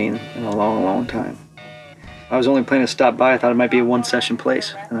games I've seen in a long, long time. I was only playing to stop by. I thought it might be a one-session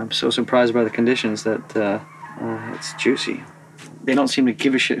place, and I'm so surprised by the conditions that it's juicy. They don't seem to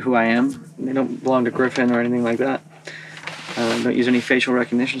give a shit who I am. They don't belong to Griffin or anything like that. Don't use any facial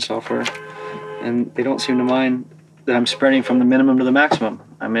recognition software, and they don't seem to mind that I'm spreading from the minimum to the maximum.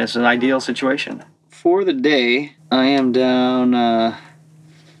 I mean, it's an ideal situation. For the day, I am down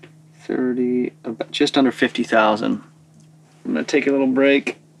just under 50,000. I'm gonna take a little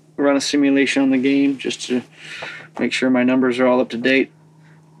break, run a simulation on the game just to make sure my numbers are all up to date.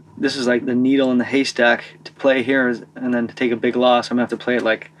 This is like the needle in the haystack to play here, and then to take a big loss, I'm gonna have to play at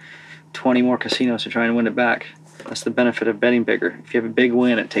like 20 more casinos to try and win it back. That's the benefit of betting bigger. If you have a big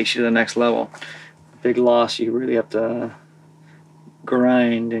win, it takes you to the next level. Big loss, you really have to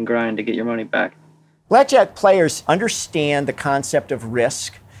grind and grind to get your money back. Blackjack players understand the concept of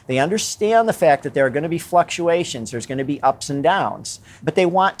risk. They understand the fact that there are going to be fluctuations, there's going to be ups and downs, but they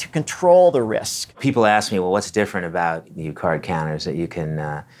want to control the risk. People ask me, well, what's different about you card counters that you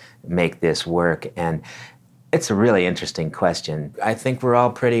can make this work? And it's a really interesting question. I think we're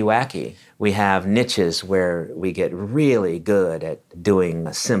all pretty wacky. We have niches where we get really good at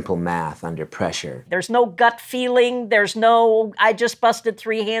doing simple math under pressure. There's no gut feeling. There's no, I just busted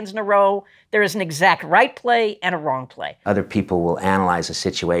 3 hands in a row. There is an exact right play and a wrong play. Other people will analyze a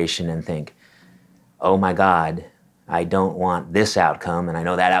situation and think, oh my God, I don't want this outcome, and I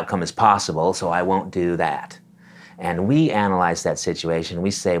know that outcome is possible, so I won't do that. And we analyze that situation.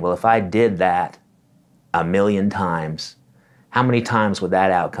 We say, well, if I did that 1,000,000 times, how many times would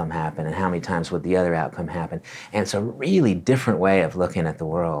that outcome happen, and how many times would the other outcome happen? And it's a really different way of looking at the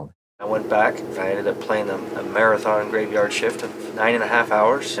world. I went back. I ended up playing a marathon graveyard shift of 9.5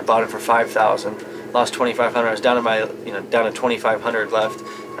 hours. I bought it for $5,000. Lost $2,500. I was down to down to $2,500 left.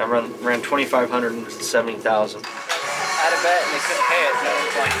 I ran $2,500 and $70,000. I had a bet and they couldn't pay it. No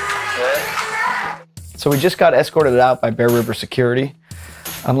point. So we just got escorted out by Bear River Security.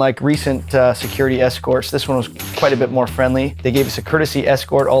 Unlike recent security escorts, this one was quite a bit more friendly. They gave us a courtesy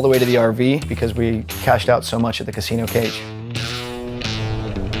escort all the way to the RV because we cashed out so much at the casino cage.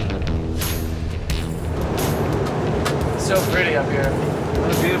 So pretty up here.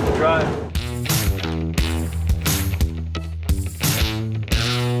 What a beautiful drive.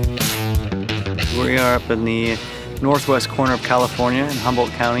 We are up in the northwest corner of California in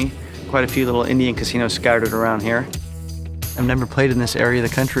Humboldt County. Quite a few little Indian casinos scattered around here. I've never played in this area of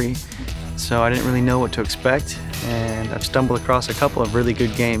the country, so I didn't really know what to expect, and I've stumbled across a couple of really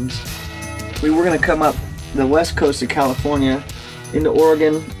good games. We were gonna come up the west coast of California, into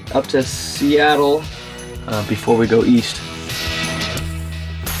Oregon, up to Seattle, before we go east.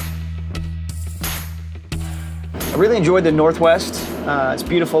 I really enjoyed the Northwest. It's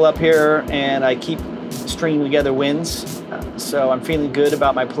beautiful up here, and I keep stringing together wins, so I'm feeling good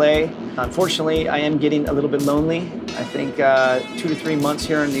about my play. Unfortunately, I am getting a little bit lonely. I think 2 to 3 months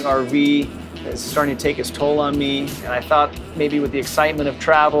here in the RV is starting to take its toll on me, and I thought maybe with the excitement of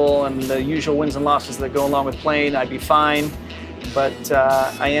travel and the usual wins and losses that go along with playing, I'd be fine. But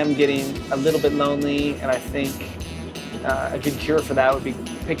I am getting a little bit lonely, and I think a good cure for that would be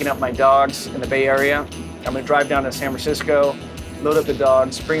picking up my dogs in the Bay Area. I'm gonna drive down to San Francisco, load up the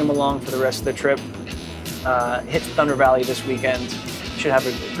dogs, bring them along for the rest of the trip, hit Thunder Valley this weekend. Should have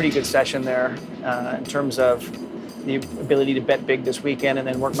a pretty good session there in terms of the ability to bet big this weekend and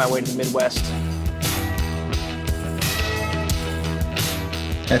then work my way to the Midwest.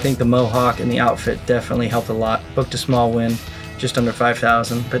 I think the Mohawk and the outfit definitely helped a lot. Booked a small win, just under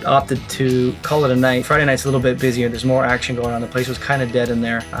 5,000, but opted to call it a night. Friday night's a little bit busier. There's more action going on. The place was kind of dead in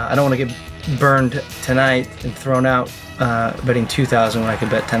there. I don't want to get burned tonight and thrown out betting 2,000 when I could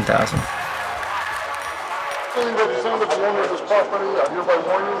bet 10,000. Representatives and owners of this property, I hereby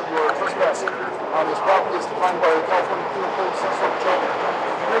warn you, you are trespassing on this property as defined by the California Penal Code Section 2.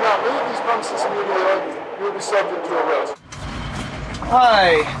 If you do not leave these premises immediately, you will be subject to arrest.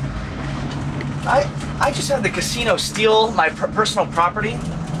 Hi. I just had the casino steal my personal property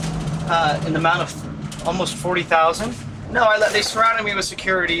in the amount of almost 40,000. No, they surrounded me with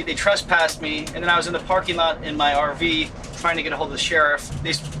security. They trespassed me, and then I was in the parking lot in my RV trying to get a hold of the sheriff.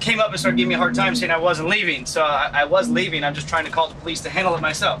 They came up and started giving me a hard time saying I wasn't leaving. So I was leaving. I'm just trying to call the police to handle it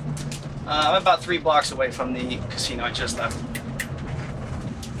myself. I'm about 3 blocks away from the casino I just left.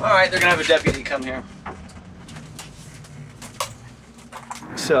 All right, they're gonna have a deputy come here.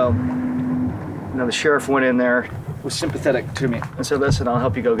 So, the sheriff went in there, was sympathetic to me, and said, listen, I'll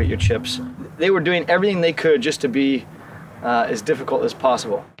help you go get your chips. They were doing everything they could just to be as difficult as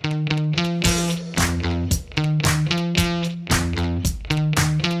possible. You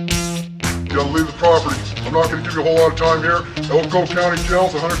gotta leave the property. I'm not gonna give you a whole lot of time here. Elko County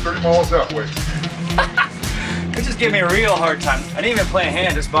Jail's 130 miles that way. They just gave me a real hard time. I didn't even play a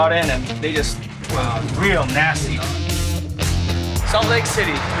hand, just bought in, and they just, real nasty. Salt Lake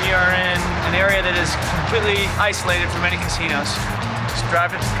City. We are in an area that is completely isolated from any casinos. Just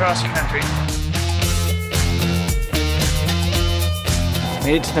driving across the country.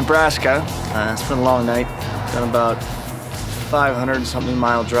 Made it to Nebraska. It's been a long night. Done about 500-something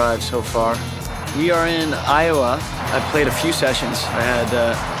mile drive so far. We are in Iowa. I've played a few sessions. I had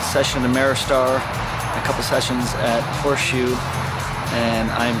a session at Ameristar, a couple sessions at Horseshoe,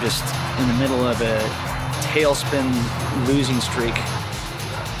 and I'm just in the middle of a tailspin losing streak.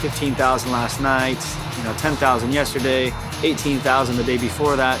 15,000 last night, 10,000 yesterday, 18,000 the day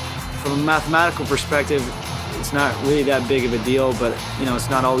before that. From a mathematical perspective, it's not really that big of a deal, but it's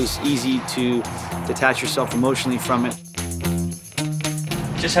not always easy to detach yourself emotionally from it.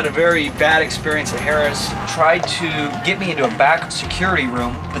 Just had a very bad experience at Harris. Tried to get me into a back security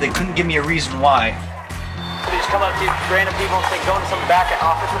room, but they couldn't give me a reason why. They just come up to random people and say, go into some back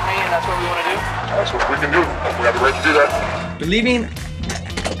office with me, and that's what we want to do? That's what we can do. We have the right to do that. Been leaving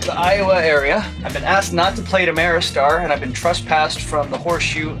the Iowa area. I've been asked not to play at Ameristar, and I've been trespassed from the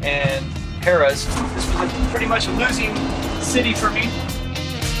Horseshoe and Harrah's. This was pretty much a losing city for me.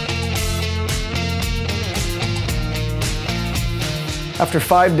 After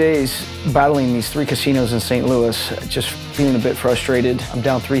 5 days battling these 3 casinos in St. Louis, just feeling a bit frustrated. I'm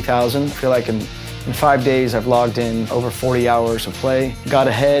down 3,000. I feel like in 5 days I've logged in over 40 hours of play. Got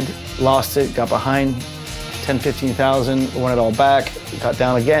ahead, lost it, got behind 10, 15,000, won it all back, got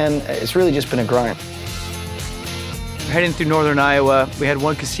down again. It's really just been a grind. We're heading through northern Iowa. We had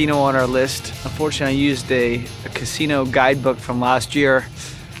one casino on our list. Unfortunately, I used a casino guidebook from last year.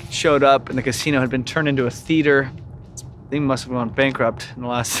 Showed up and the casino had been turned into a theater. Thing must have gone bankrupt in the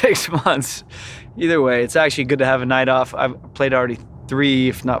last 6 months. Either way, it's actually good to have a night off. I've played already 3,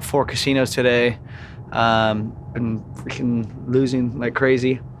 if not 4 casinos today. Been freaking losing like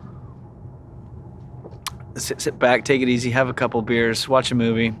crazy. Sit back, take it easy, have a couple beers, watch a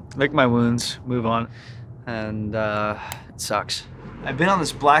movie, lick my wounds, move on. And it sucks. I've been on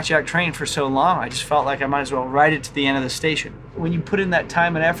this blackjack train for so long, I just felt like I might as well ride it to the end of the station. When you put in that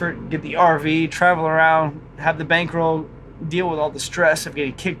time and effort, get the RV, travel around, have the bankroll, deal with all the stress of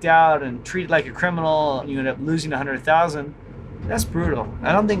getting kicked out and treated like a criminal, and you end up losing 100,000, that's brutal.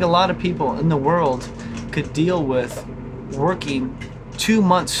 I don't think a lot of people in the world could deal with working 2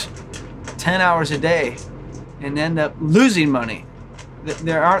 months, 10 hours a day, and end up losing money.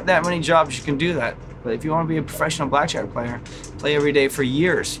 There aren't that many jobs you can do that. But if you want to be a professional blackjack player, play every day for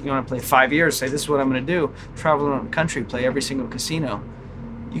years. You want to play 5 years, say this is what I'm going to do, travel around the country, play every single casino.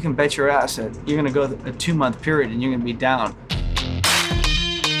 You can bet your ass that you're going to go a 2-month period and you're going to be down.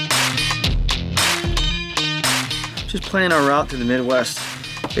 Just playing our route through the Midwest.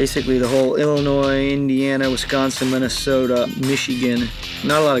 Basically the whole Illinois, Indiana, Wisconsin, Minnesota, Michigan.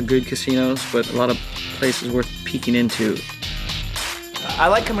 Not a lot of good casinos, but a lot of places worth peeking into. I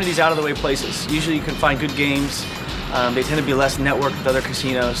like coming to these out-of-the-way places. Usually you can find good games. They tend to be less networked with other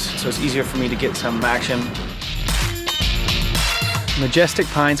casinos, so it's easier for me to get some action. Majestic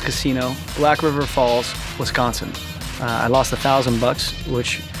Pines Casino, Black River Falls, Wisconsin. I lost $1,000,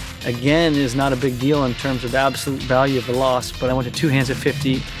 which again is not a big deal in terms of the absolute value of the loss, but I went to 2 hands at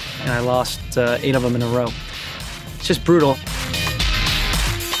 50 and I lost 8 of them in a row. It's just brutal.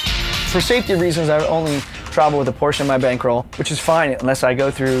 For safety reasons, I only travel with a portion of my bankroll, which is fine unless I go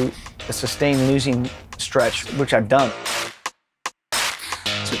through a sustained losing stretch, which I've done.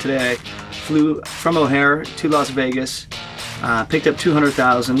 So today I flew from O'Hare to Las Vegas, picked up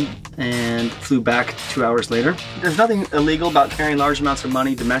 200,000 and flew back 2 hours later. There's nothing illegal about carrying large amounts of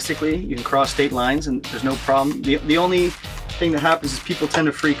money domestically. You can cross state lines and there's no problem. The only thing that happens is people tend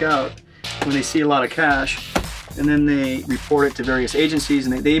to freak out when they see a lot of cash, and then they report it to various agencies,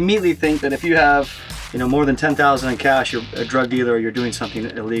 and they immediately think that if you have more than 10,000 in cash, you're a drug dealer or you're doing something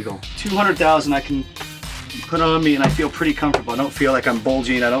illegal. 200,000 I can put on me and I feel pretty comfortable. I don't feel like I'm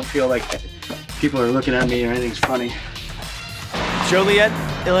bulging. I don't feel like people are looking at me or anything's funny. Joliet,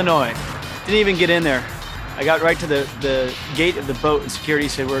 Illinois. Didn't even get in there. I got right to the gate of the boat and security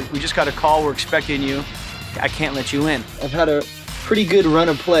said, we just got a call, we're expecting you. I can't let you in. I've had a pretty good run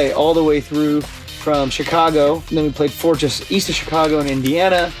of play all the way through from Chicago, and then we played 4 just east of Chicago in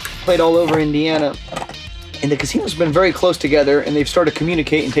Indiana, played all over Indiana. And the casinos have been very close together, and they've started to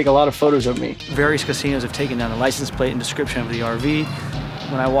communicate and take a lot of photos of me. Various casinos have taken down the license plate and description of the RV.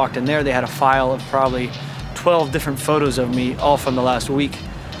 When I walked in there, they had a file of probably 12 different photos of me, all from the last week.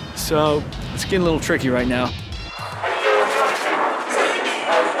 So it's getting a little tricky right now.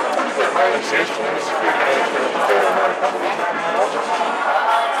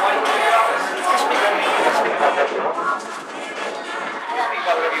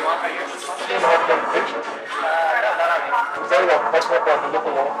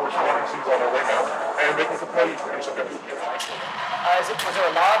 Was there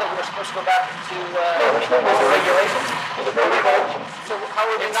a law that we were supposed to go back to regulations? So how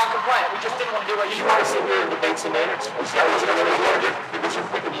were they not compliant? We just didn't want to do what you want to sit here and debate some manners. That wasn't what we wanted. Because you're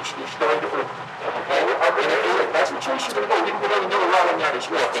thinking each going different. That's what you should have done. We didn't know a lot on that as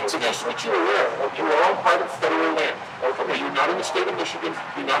well. So just what you're aware of, you are all part of federal land. Okay, you're not in the state of Michigan,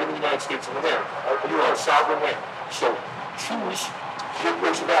 you're not in the United States of America. You are a sovereign land. So choose your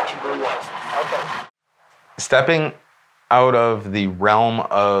course of action very wisely. Okay. Stepping out of the realm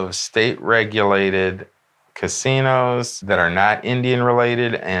of state-regulated casinos that are not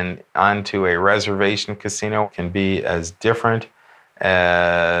Indian-related and onto a reservation casino can be as different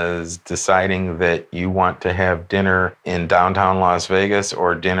as deciding that you want to have dinner in downtown Las Vegas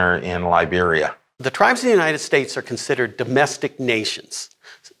or dinner in Liberia. The tribes of the United States are considered domestic nations.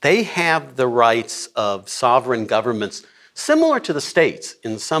 They have the rights of sovereign governments similar to the states,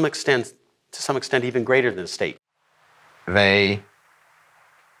 in some extent, to some extent even greater than the state. They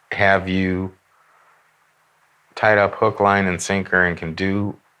have you tied up hook, line, and sinker and can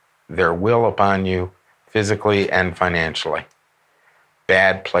do their will upon you physically and financially.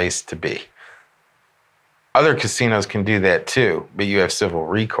 Bad place to be. Other casinos can do that too, but you have civil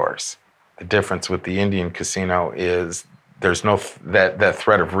recourse. The difference with the Indian casino is there's no, that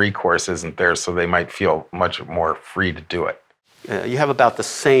threat of recourse isn't there, so they might feel much more free to do it. You have about the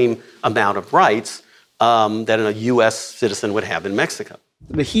same amount of rights that a U.S. citizen would have in Mexico.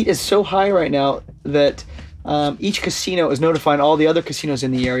 The heat is so high right now that each casino is notifying all the other casinos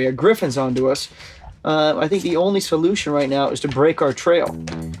in the area. Griffin's onto us. I think the only solution right now is to break our trail.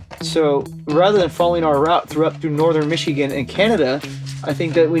 So rather than following our route through northern Michigan and Canada, I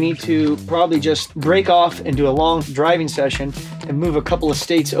think that we need to probably just break off and do a long driving session and move a couple of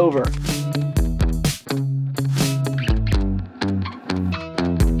states over.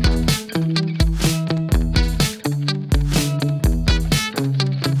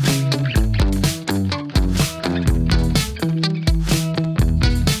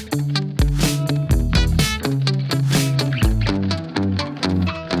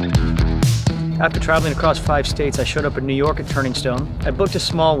 After traveling across 5 states, I showed up in New York at Turning Stone. I booked a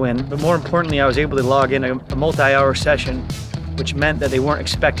small win, but more importantly, I was able to log in a multi-hour session, which meant that they weren't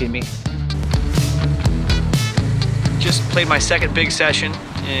expecting me. Just played my second big session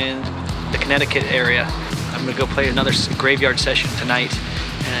in the Connecticut area. I'm gonna go play another graveyard session tonight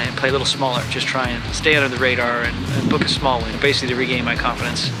and play a little smaller, just try and stay under the radar and book a small win, basically to regain my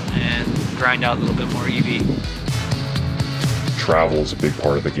confidence and grind out a little bit more EV. Travel is a big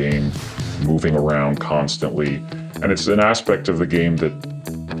part of the game. Moving around constantly, and it's an aspect of the game that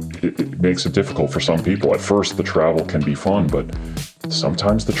it makes it difficult for some people. At first the travel can be fun, but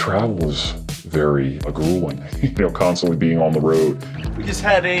sometimes the travel is very grueling, constantly being on the road. We just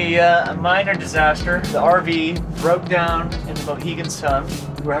had a minor disaster. The RV broke down in the Mohegan Sun.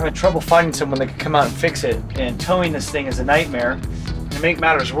 We were having trouble finding someone that could come out and fix it, and towing this thing is a nightmare. And to make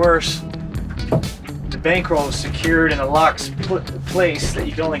matters worse, the bankroll was secured in a locked place that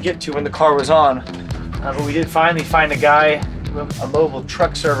you could only get to when the car was on. But we did finally find a guy with a mobile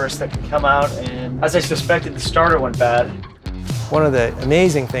truck service that could come out, and as I suspected, the starter went bad. One of the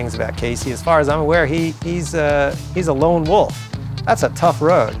amazing things about Casey, as far as I'm aware, he's a lone wolf. That's a tough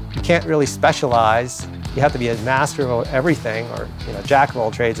road. You can't really specialize. You have to be a master of everything, or jack of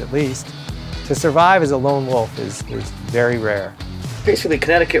all trades at least. To survive as a lone wolf is very rare. Basically,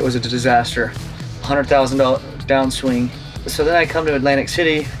 Connecticut was a disaster. $100,000 downswing. So then I come to Atlantic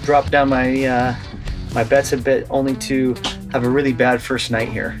City, drop down my my bets a bit, only to have a really bad first night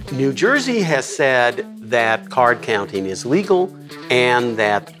here. New Jersey has said that card counting is legal and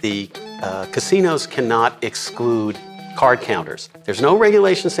that the casinos cannot exclude card counters. There's no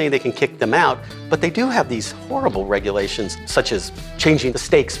regulation saying they can kick them out, but they do have these horrible regulations, such as changing the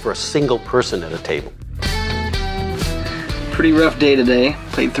stakes for a single person at a table. Pretty rough day today.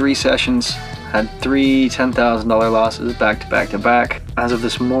 Played 3 sessions. Had 3 $10,000 losses back to back to back. As of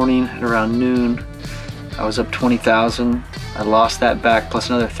this morning at around noon, I was up 20,000. I lost that back plus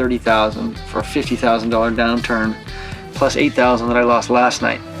another $30,000 for a $50,000 downturn, plus $8,000 that I lost last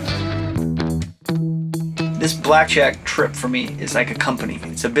night. This blackjack trip for me is like a company.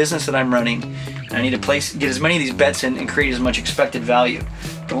 It's a business that I'm running, and I need to get as many of these bets in and create as much expected value.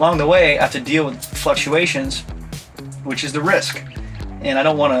 But along the way, I have to deal with fluctuations, which is the risk. And I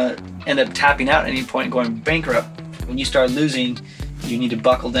don't want to end up tapping out at any point and going bankrupt. When you start losing, you need to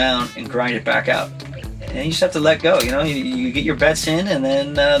buckle down and grind it back out. And you just have to let go, you know? You get your bets in, and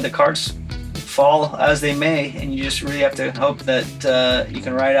then the cards fall as they may, and you just really have to hope that you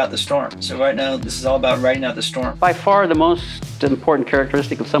can ride out the storm. So right now, this is all about riding out the storm. By far, the most important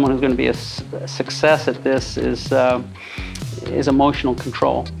characteristic of someone who's going to be a success at this is emotional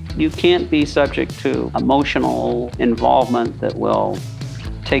control. You can't be subject to emotional involvement that will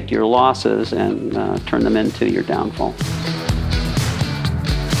take your losses and turn them into your downfall.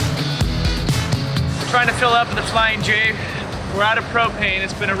 Trying to fill up the Flying J. We're out of propane.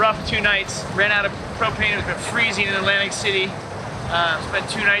 It's been a rough 2 nights. Ran out of propane. It's been freezing in Atlantic City. Spent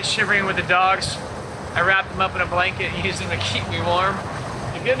 2 nights shivering with the dogs. I wrapped them up in a blanket and used them to keep me warm.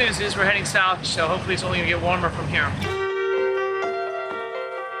 The good news is we're heading south, so hopefully it's only gonna get warmer from here.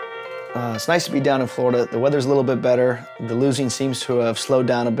 It's nice to be down in Florida. The weather's a little bit better. The losing seems to have slowed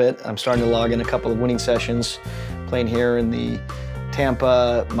down a bit. I'm starting to log in a couple of winning sessions, playing here in the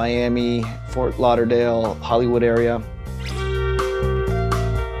Tampa, Miami, Fort Lauderdale, Hollywood area.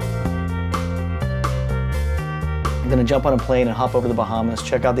 I'm gonna jump on a plane and hop over the Bahamas,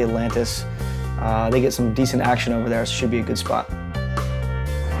 check out the Atlantis. They get some decent action over there, so it should be a good spot.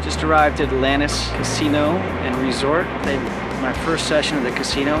 Just arrived at Atlantis Casino and Resort. Played my first session at the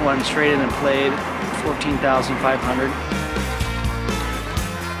casino, went straight in and played 14,500.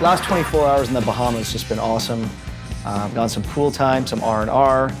 Last 24 hours in the Bahamas has just been awesome. I've gone some pool time, some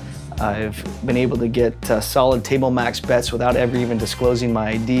R&R. I've been able to get solid table max bets without ever even disclosing my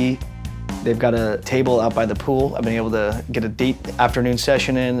ID. They've got a table out by the pool. I've been able to get a date afternoon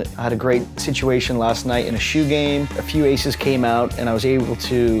session in. I had a great situation last night in a shoe game. A few aces came out and I was able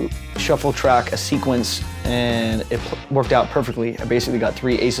to shuffle track a sequence, and it worked out perfectly. I basically got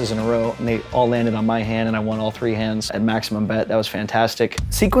 3 aces in a row and they all landed on my hand, and I won all 3 hands at maximum bet. That was fantastic.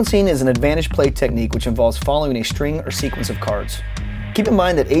 Sequencing is an advantage play technique which involves following a string or sequence of cards. Keep in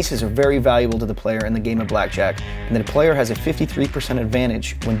mind that aces are very valuable to the player in the game of blackjack, and that a player has a 53%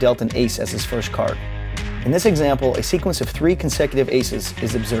 advantage when dealt an ace as his first card. In this example, a sequence of 3 consecutive aces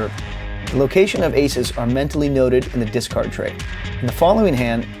is observed. The location of aces are mentally noted in the discard tray. In the following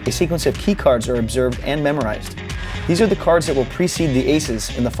hand, a sequence of key cards are observed and memorized. These are the cards that will precede the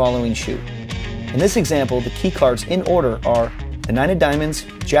aces in the following shoe. In this example, the key cards in order are the 9 of diamonds,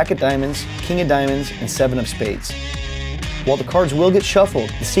 Jack of diamonds, King of diamonds, and 7 of spades. While the cards will get shuffled,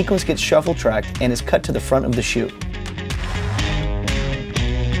 the sequence gets shuffle tracked and is cut to the front of the shoe.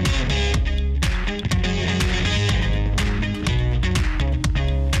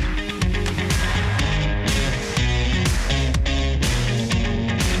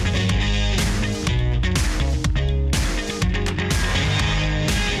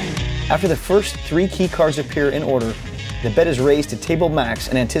 After the first 3 key cards appear in order, the bet is raised to table max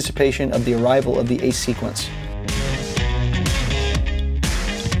in anticipation of the arrival of the ace sequence.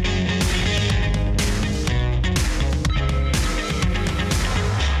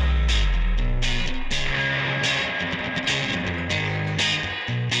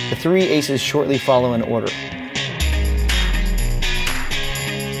 The 3 aces shortly follow in order.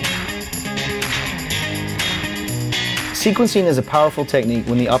 Sequencing is a powerful technique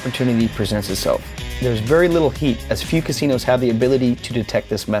when the opportunity presents itself. There's very little heat, as few casinos have the ability to detect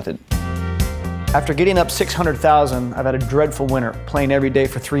this method. After getting up 600,000, I've had a dreadful winter. Playing every day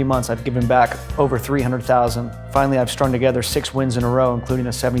for 3 months, I've given back over 300,000. Finally, I've strung together 6 wins in a row, including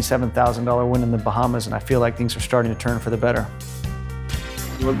a $77,000 win in the Bahamas, and I feel like things are starting to turn for the better.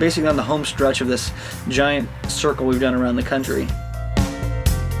 We're basically on the home stretch of this giant circle we've done around the country.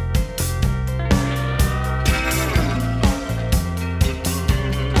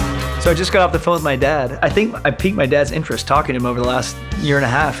 So I just got off the phone with my dad. I think I piqued my dad's interest talking to him over the last year and a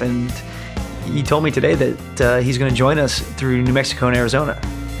half, and he told me today that he's going to join us through New Mexico and Arizona.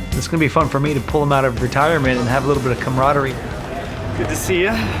 It's going to be fun for me to pull him out of retirement and have a little bit of camaraderie. Good to see you.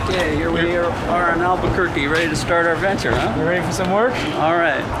 Okay, here we are in Albuquerque, ready to start our venture, huh? You ready for some work? All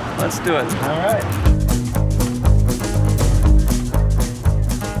right, let's do it. All right.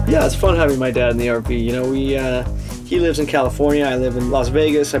 Yeah, it's fun having my dad in the RV. You know, he lives in California, I live in Las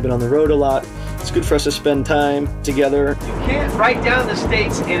Vegas, I've been on the road a lot. It's good for us to spend time together. You can't write down the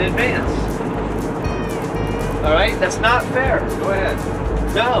states in advance. All right, that's not fair. Go ahead.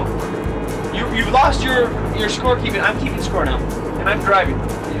 No. You lost your scorekeeping. I'm keeping score now, and I'm driving.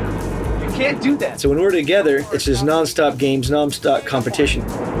 You can't do that. So when we're together, it's just nonstop games, nonstop competition.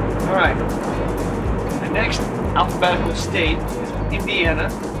 All right. The next alphabetical state is Indiana.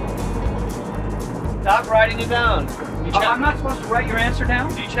 Stop writing it down. I'm not supposed to write your answer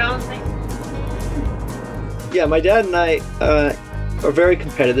down? Do you challenge me? Yeah, my dad and I are very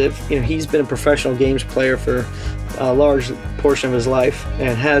competitive. You know, he's been a professional games player for a large portion of his life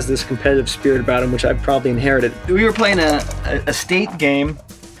and has this competitive spirit about him, which I've probably inherited. We were playing a state game,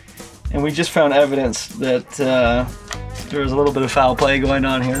 and we just found evidence that there was a little bit of foul play going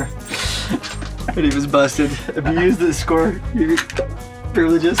on here. But he was busted. Abused the score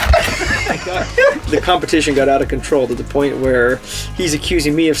privileges. The competition got out of control to the point where he's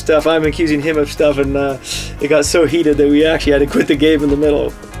accusing me of stuff, I'm accusing him of stuff, and it got so heated that we actually had to quit the game in the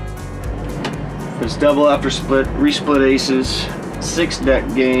middle. There's double after split, resplit aces,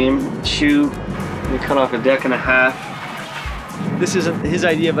 6-deck game, shoot, we cut off a deck and a half. This isn't his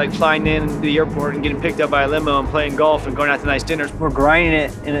idea of like flying in to the airport and getting picked up by a limo and playing golf and going out to nice dinners. We're grinding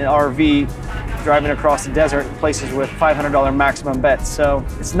it in an RV, driving across the desert in places with $500 maximum bets. So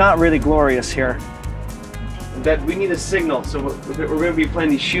it's not really glorious here. That we need a signal, so we're going to be playing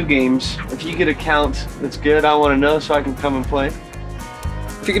these shoe games. If you get a count that's good, I want to know so I can come and play.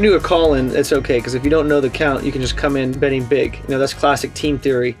 If you can do a call-in, it's okay, because if you don't know the count, you can just come in betting big. You know, that's classic team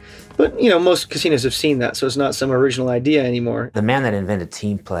theory. But, you know, most casinos have seen that, so it's not some original idea anymore. The man that invented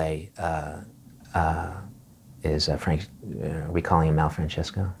team play is Frank, are we calling him Mal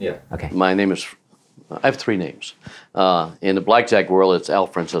Francesco? Yeah. Okay. My name is, I have 3 names. In the blackjack world, it's Al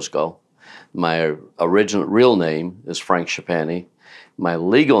Francisco. My original real name is Frank Schipani. My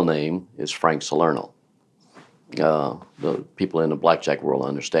legal name is Frank Salerno. The people in the blackjack world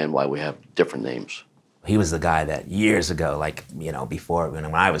understand why we have different names. He was the guy that years ago, like, you know, before, when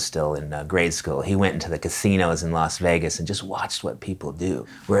I was still in grade school, he went into the casinos in Las Vegas and just watched what people do.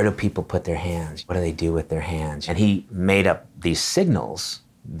 Where do people put their hands? What do they do with their hands? And he made up these signals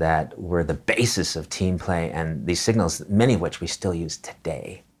that were the basis of team play, and these signals, many of which we still use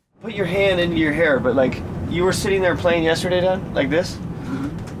today. Put your hand into your hair, but like, you were sitting there playing yesterday, Dad, like this?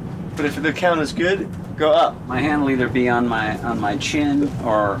 But if the count is good, go up. My hand will either be on my chin,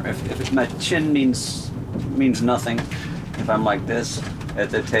 or if my chin means nothing, if I'm like this at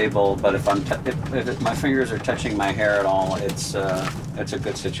the table. But if my fingers are touching my hair at all, it's a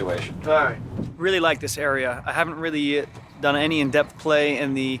good situation. All right. Really like this area. I haven't really done any in-depth play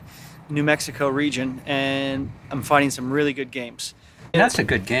in the New Mexico region, and I'm finding some really good games. That's a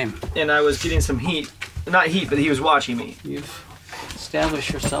good game. And I was getting some heat. Not heat, but he was watching me. You've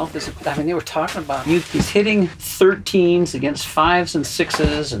established yourself as I mean, they were talking about he's hitting 13s against 5s and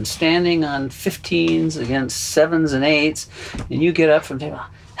 6s and standing on 15s against 7s and 8s, and you get up from the table,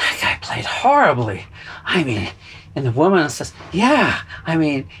 that guy played horribly. I mean, and the woman says, yeah, I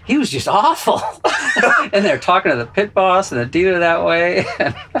mean, he was just awful. And they're talking to the pit boss and the dealer that way.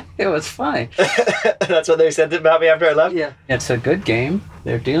 It was funny. That's what they said about me after I left? Yeah. It's a good game.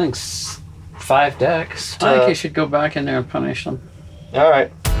 They're dealing 5 decks. I think you should go back in there and punish them. All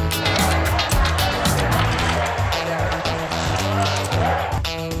right.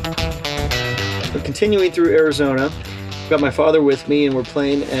 We're continuing through Arizona. Got my father with me, and we're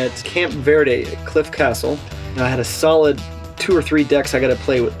playing at Camp Verde at Cliff Castle. And I had a solid 2 or 3 decks I got to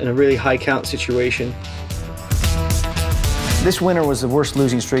play with in a really high count situation. This winter was the worst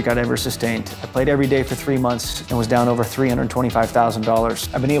losing streak I'd ever sustained. I played every day for 3 months and was down over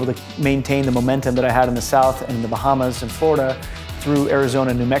 $325,000. I've been able to maintain the momentum that I had in the South and in the Bahamas and Florida through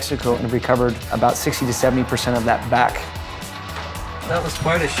Arizona and New Mexico, and recovered about 60 to 70% of that back. That was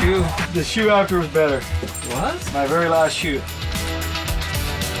quite a shoe. The shoe after was better. What? My very last shoe.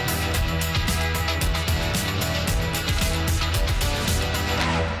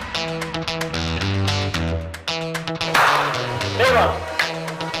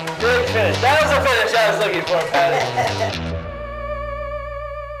 Good finish. That was the finish I was looking for, Patty.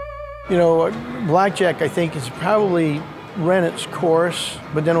 You know, Blackjack, I think, is probably ran its course,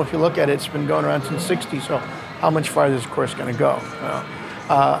 but then if you look at it, it's been going around since the 60s, so how much farther is this course going to go?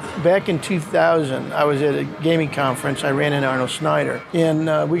 Back in 2000, I was at a gaming conference. I ran into Arnold Snyder,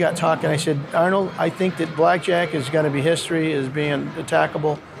 and we got talking. I said, Arnold, I think that Blackjack is going to be history as being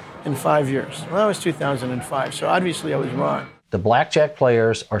attackable in 5 years. Well, that was 2005, so obviously I was wrong. The blackjack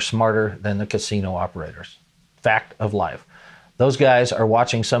players are smarter than the casino operators. Fact of life. Those guys are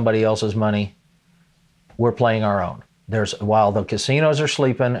watching somebody else's money. We're playing our own. While the casinos are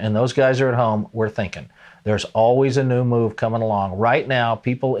sleeping and those guys are at home, we're thinking. There's always a new move coming along. Right now,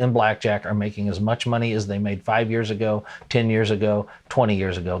 people in blackjack are making as much money as they made 5 years ago, 10 years ago, 20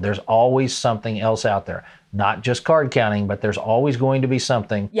 years ago. There's always something else out there. Not just card counting, but there's always going to be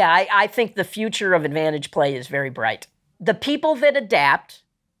something. Yeah, I think the future of advantage play is very bright. The people that adapt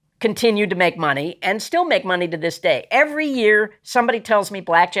continue to make money and still make money to this day. Every year, somebody tells me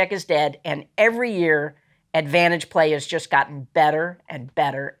blackjack is dead, and every year, advantage play has just gotten better and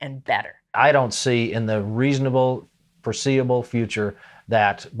better and better. I don't see in the reasonable, foreseeable future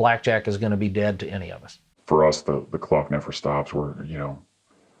that blackjack is going to be dead to any of us. For us, the clock never stops. We're,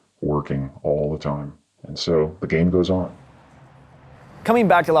 working all the time. And so the game goes on. Coming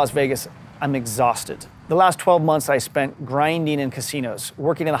back to Las Vegas, I'm exhausted. The last 12 months I spent grinding in casinos,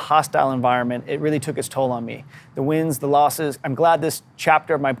 working in a hostile environment. It really took its toll on me. The wins, the losses. I'm glad this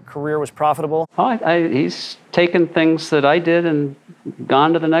chapter of my career was profitable. He's taken things that I did and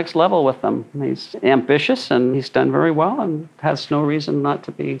gone to the next level with them. He's ambitious and he's done very well and has no reason not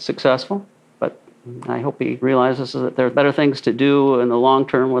to be successful. But I hope he realizes that there are better things to do in the long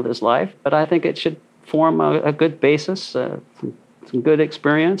term with his life. But I think it should form a good basis, some good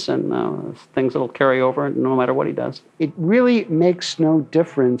experience, and things that'll carry over no matter what he does. It really makes no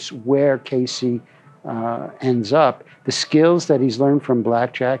difference where Casey ends up. The skills that he's learned from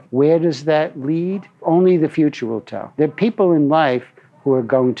blackjack, where does that lead? Only the future will tell. There are people in life who are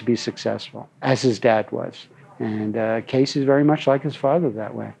going to be successful, as his dad was. And Casey's very much like his father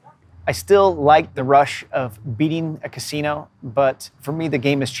that way. I still like the rush of beating a casino, but for me, the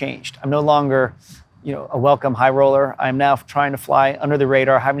game has changed. I'm no longer a welcome high roller. I'm now trying to fly under the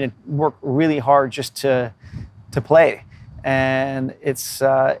radar, having to work really hard just to play. And it's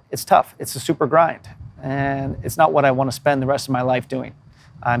tough. It's a super grind. And it's not what I want to spend the rest of my life doing.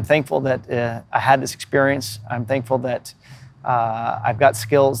 I'm thankful that I had this experience. I'm thankful that I've got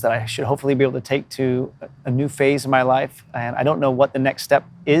skills that I should hopefully be able to take to a new phase of my life. And I don't know what the next step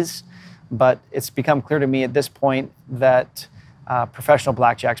is, but it's become clear to me at this point that professional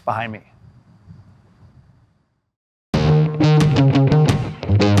blackjack's behind me.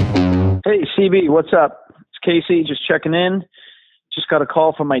 Hey, CB, what's up? It's Casey, just checking in. Just got a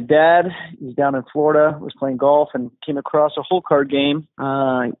call from my dad. He's down in Florida, was playing golf, and came across a whole card game.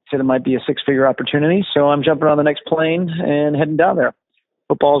 He said it might be a six-figure opportunity, so I'm jumping on the next plane and heading down there.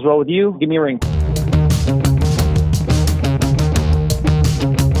 Hope all is well with you. Give me a ring.